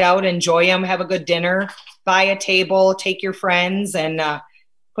 But get out, enjoy them, have a good dinner, buy a table, take your friends, and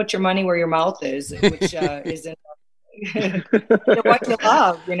put your money where your mouth is, which is in what you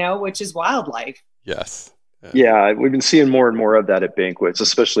love, which is wildlife. Yes. Yeah, we've been seeing more and more of that at banquets,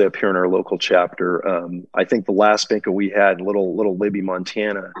 especially up here in our local chapter. I think the last banquet we had in little Libby,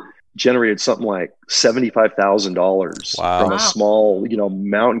 Montana, generated something like $75,000 from a small,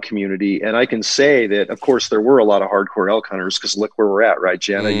 mountain community. And I can say that, of course, there were a lot of hardcore elk hunters, because look where we're at, right,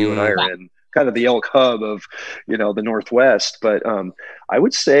 Jana? You and I are in kind of the elk hub of, the Northwest. But I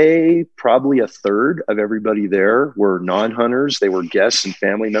would say probably a third of everybody there were non-hunters. They were guests and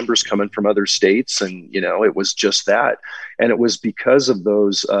family members coming from other states. And, it was just that. And it was because of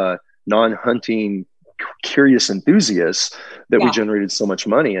those non-hunting curious enthusiasts that we generated so much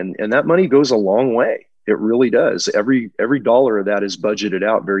money. And that money goes a long way. It really does. Every dollar of that is budgeted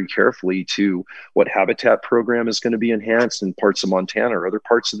out very carefully to what habitat program is going to be enhanced in parts of Montana or other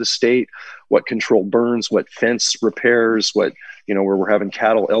parts of the state, what controlled burns, what fence repairs, what, where we're having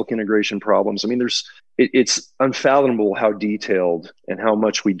cattle elk integration problems. I mean, it's unfathomable how detailed and how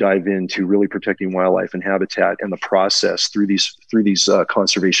much we dive into really protecting wildlife and habitat and the process through these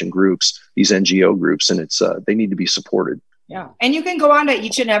conservation groups, these NGO groups, and they need to be supported. Yeah. And you can go on to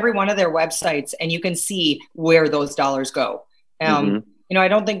each and every one of their websites and you can see where those dollars go. I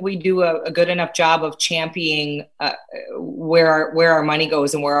don't think we do a good enough job of championing where our money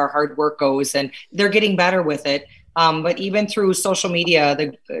goes and where our hard work goes. And they're getting better with it. But even through social media,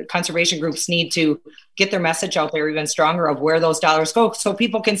 the conservation groups need to get their message out there even stronger of where those dollars go, so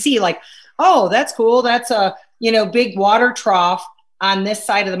people can see, like, oh, that's cool. That's a, big water trough on this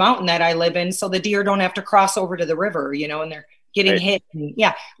side of the mountain that I live in, so the deer don't have to cross over to the river, and they're getting hit. And,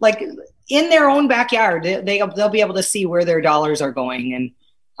 like in their own backyard, they'll be able to see where their dollars are going.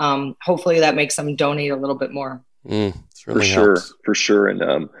 And hopefully that makes them donate a little bit more. It's really helps. For sure.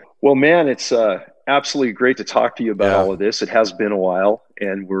 And well, man, it's absolutely great to talk to you about all of this. It has been a while,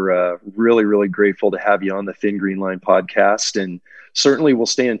 and we're really, really grateful to have you on the Thin Green Line podcast. And certainly we'll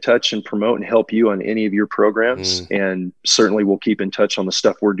stay in touch and promote and help you on any of your programs. And certainly we'll keep in touch on the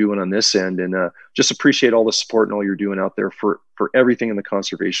stuff we're doing on this end, and just appreciate all the support and all you're doing out there for everything in the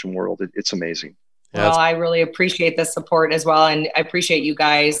conservation world. It's amazing. Well, I really appreciate the support as well. And I appreciate you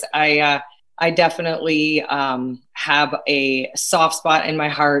guys. I definitely have a soft spot in my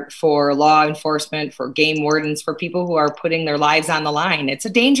heart for law enforcement, for game wardens, for people who are putting their lives on the line. It's a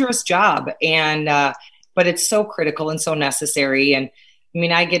dangerous job, and but it's so critical and so necessary. And I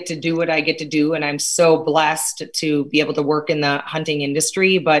mean, I get to do what I get to do, and I'm so blessed to be able to work in the hunting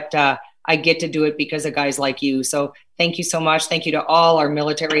industry, but I get to do it because of guys like you. So thank you so much. Thank you to all our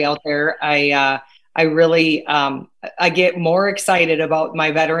military out there. I really, I get more excited about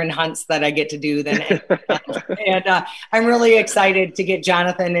my veteran hunts that I get to do than anything else. And I'm really excited to get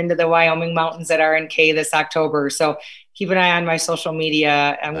Jonathan into the Wyoming mountains at RNK this October. So keep an eye on my social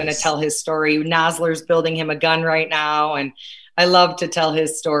media. I'm going to tell his story. Nosler's building him a gun right now. And I love to tell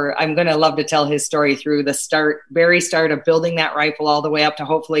his story. I'm going to love to tell his story through the very start of building that rifle all the way up to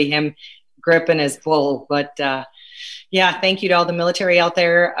hopefully him gripping his bull. But yeah, thank you to all the military out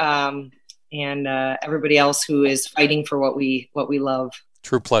there. And everybody else who is fighting for what we love.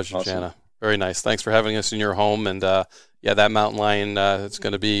 True pleasure, Awesome. Jana. Very nice. Thanks for having us in your home. And yeah, that mountain lion, it's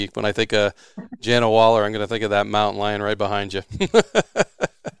going to be, when I think of Jana Waller, I'm going to think of that mountain lion right behind you.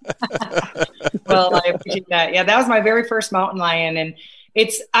 Well, I appreciate that. Yeah, that was my very first mountain lion. And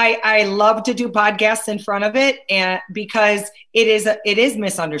I love to do podcasts in front of it, and because it is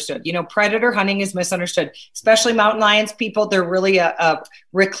misunderstood. You know, predator hunting is misunderstood, especially mountain lions. People, they're really a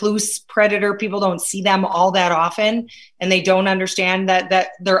recluse predator. People don't see them all that often, and they don't understand that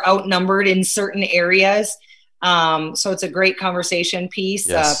they're outnumbered in certain areas. So it's a great conversation piece.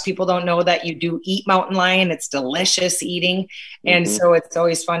 Yes. People don't know that you do eat mountain lion. It's delicious eating. And so it's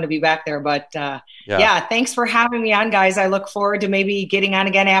always fun to be back there. But yeah, thanks for having me on, guys. I look forward to maybe getting on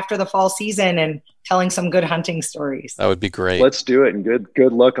again after the fall season and telling some good hunting stories. That would be great. Let's do it. And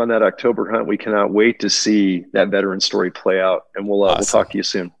good luck on that October hunt. We cannot wait to see that veteran story play out. And we'll talk to you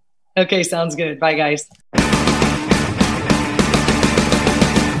soon. Okay, sounds good. Bye, guys.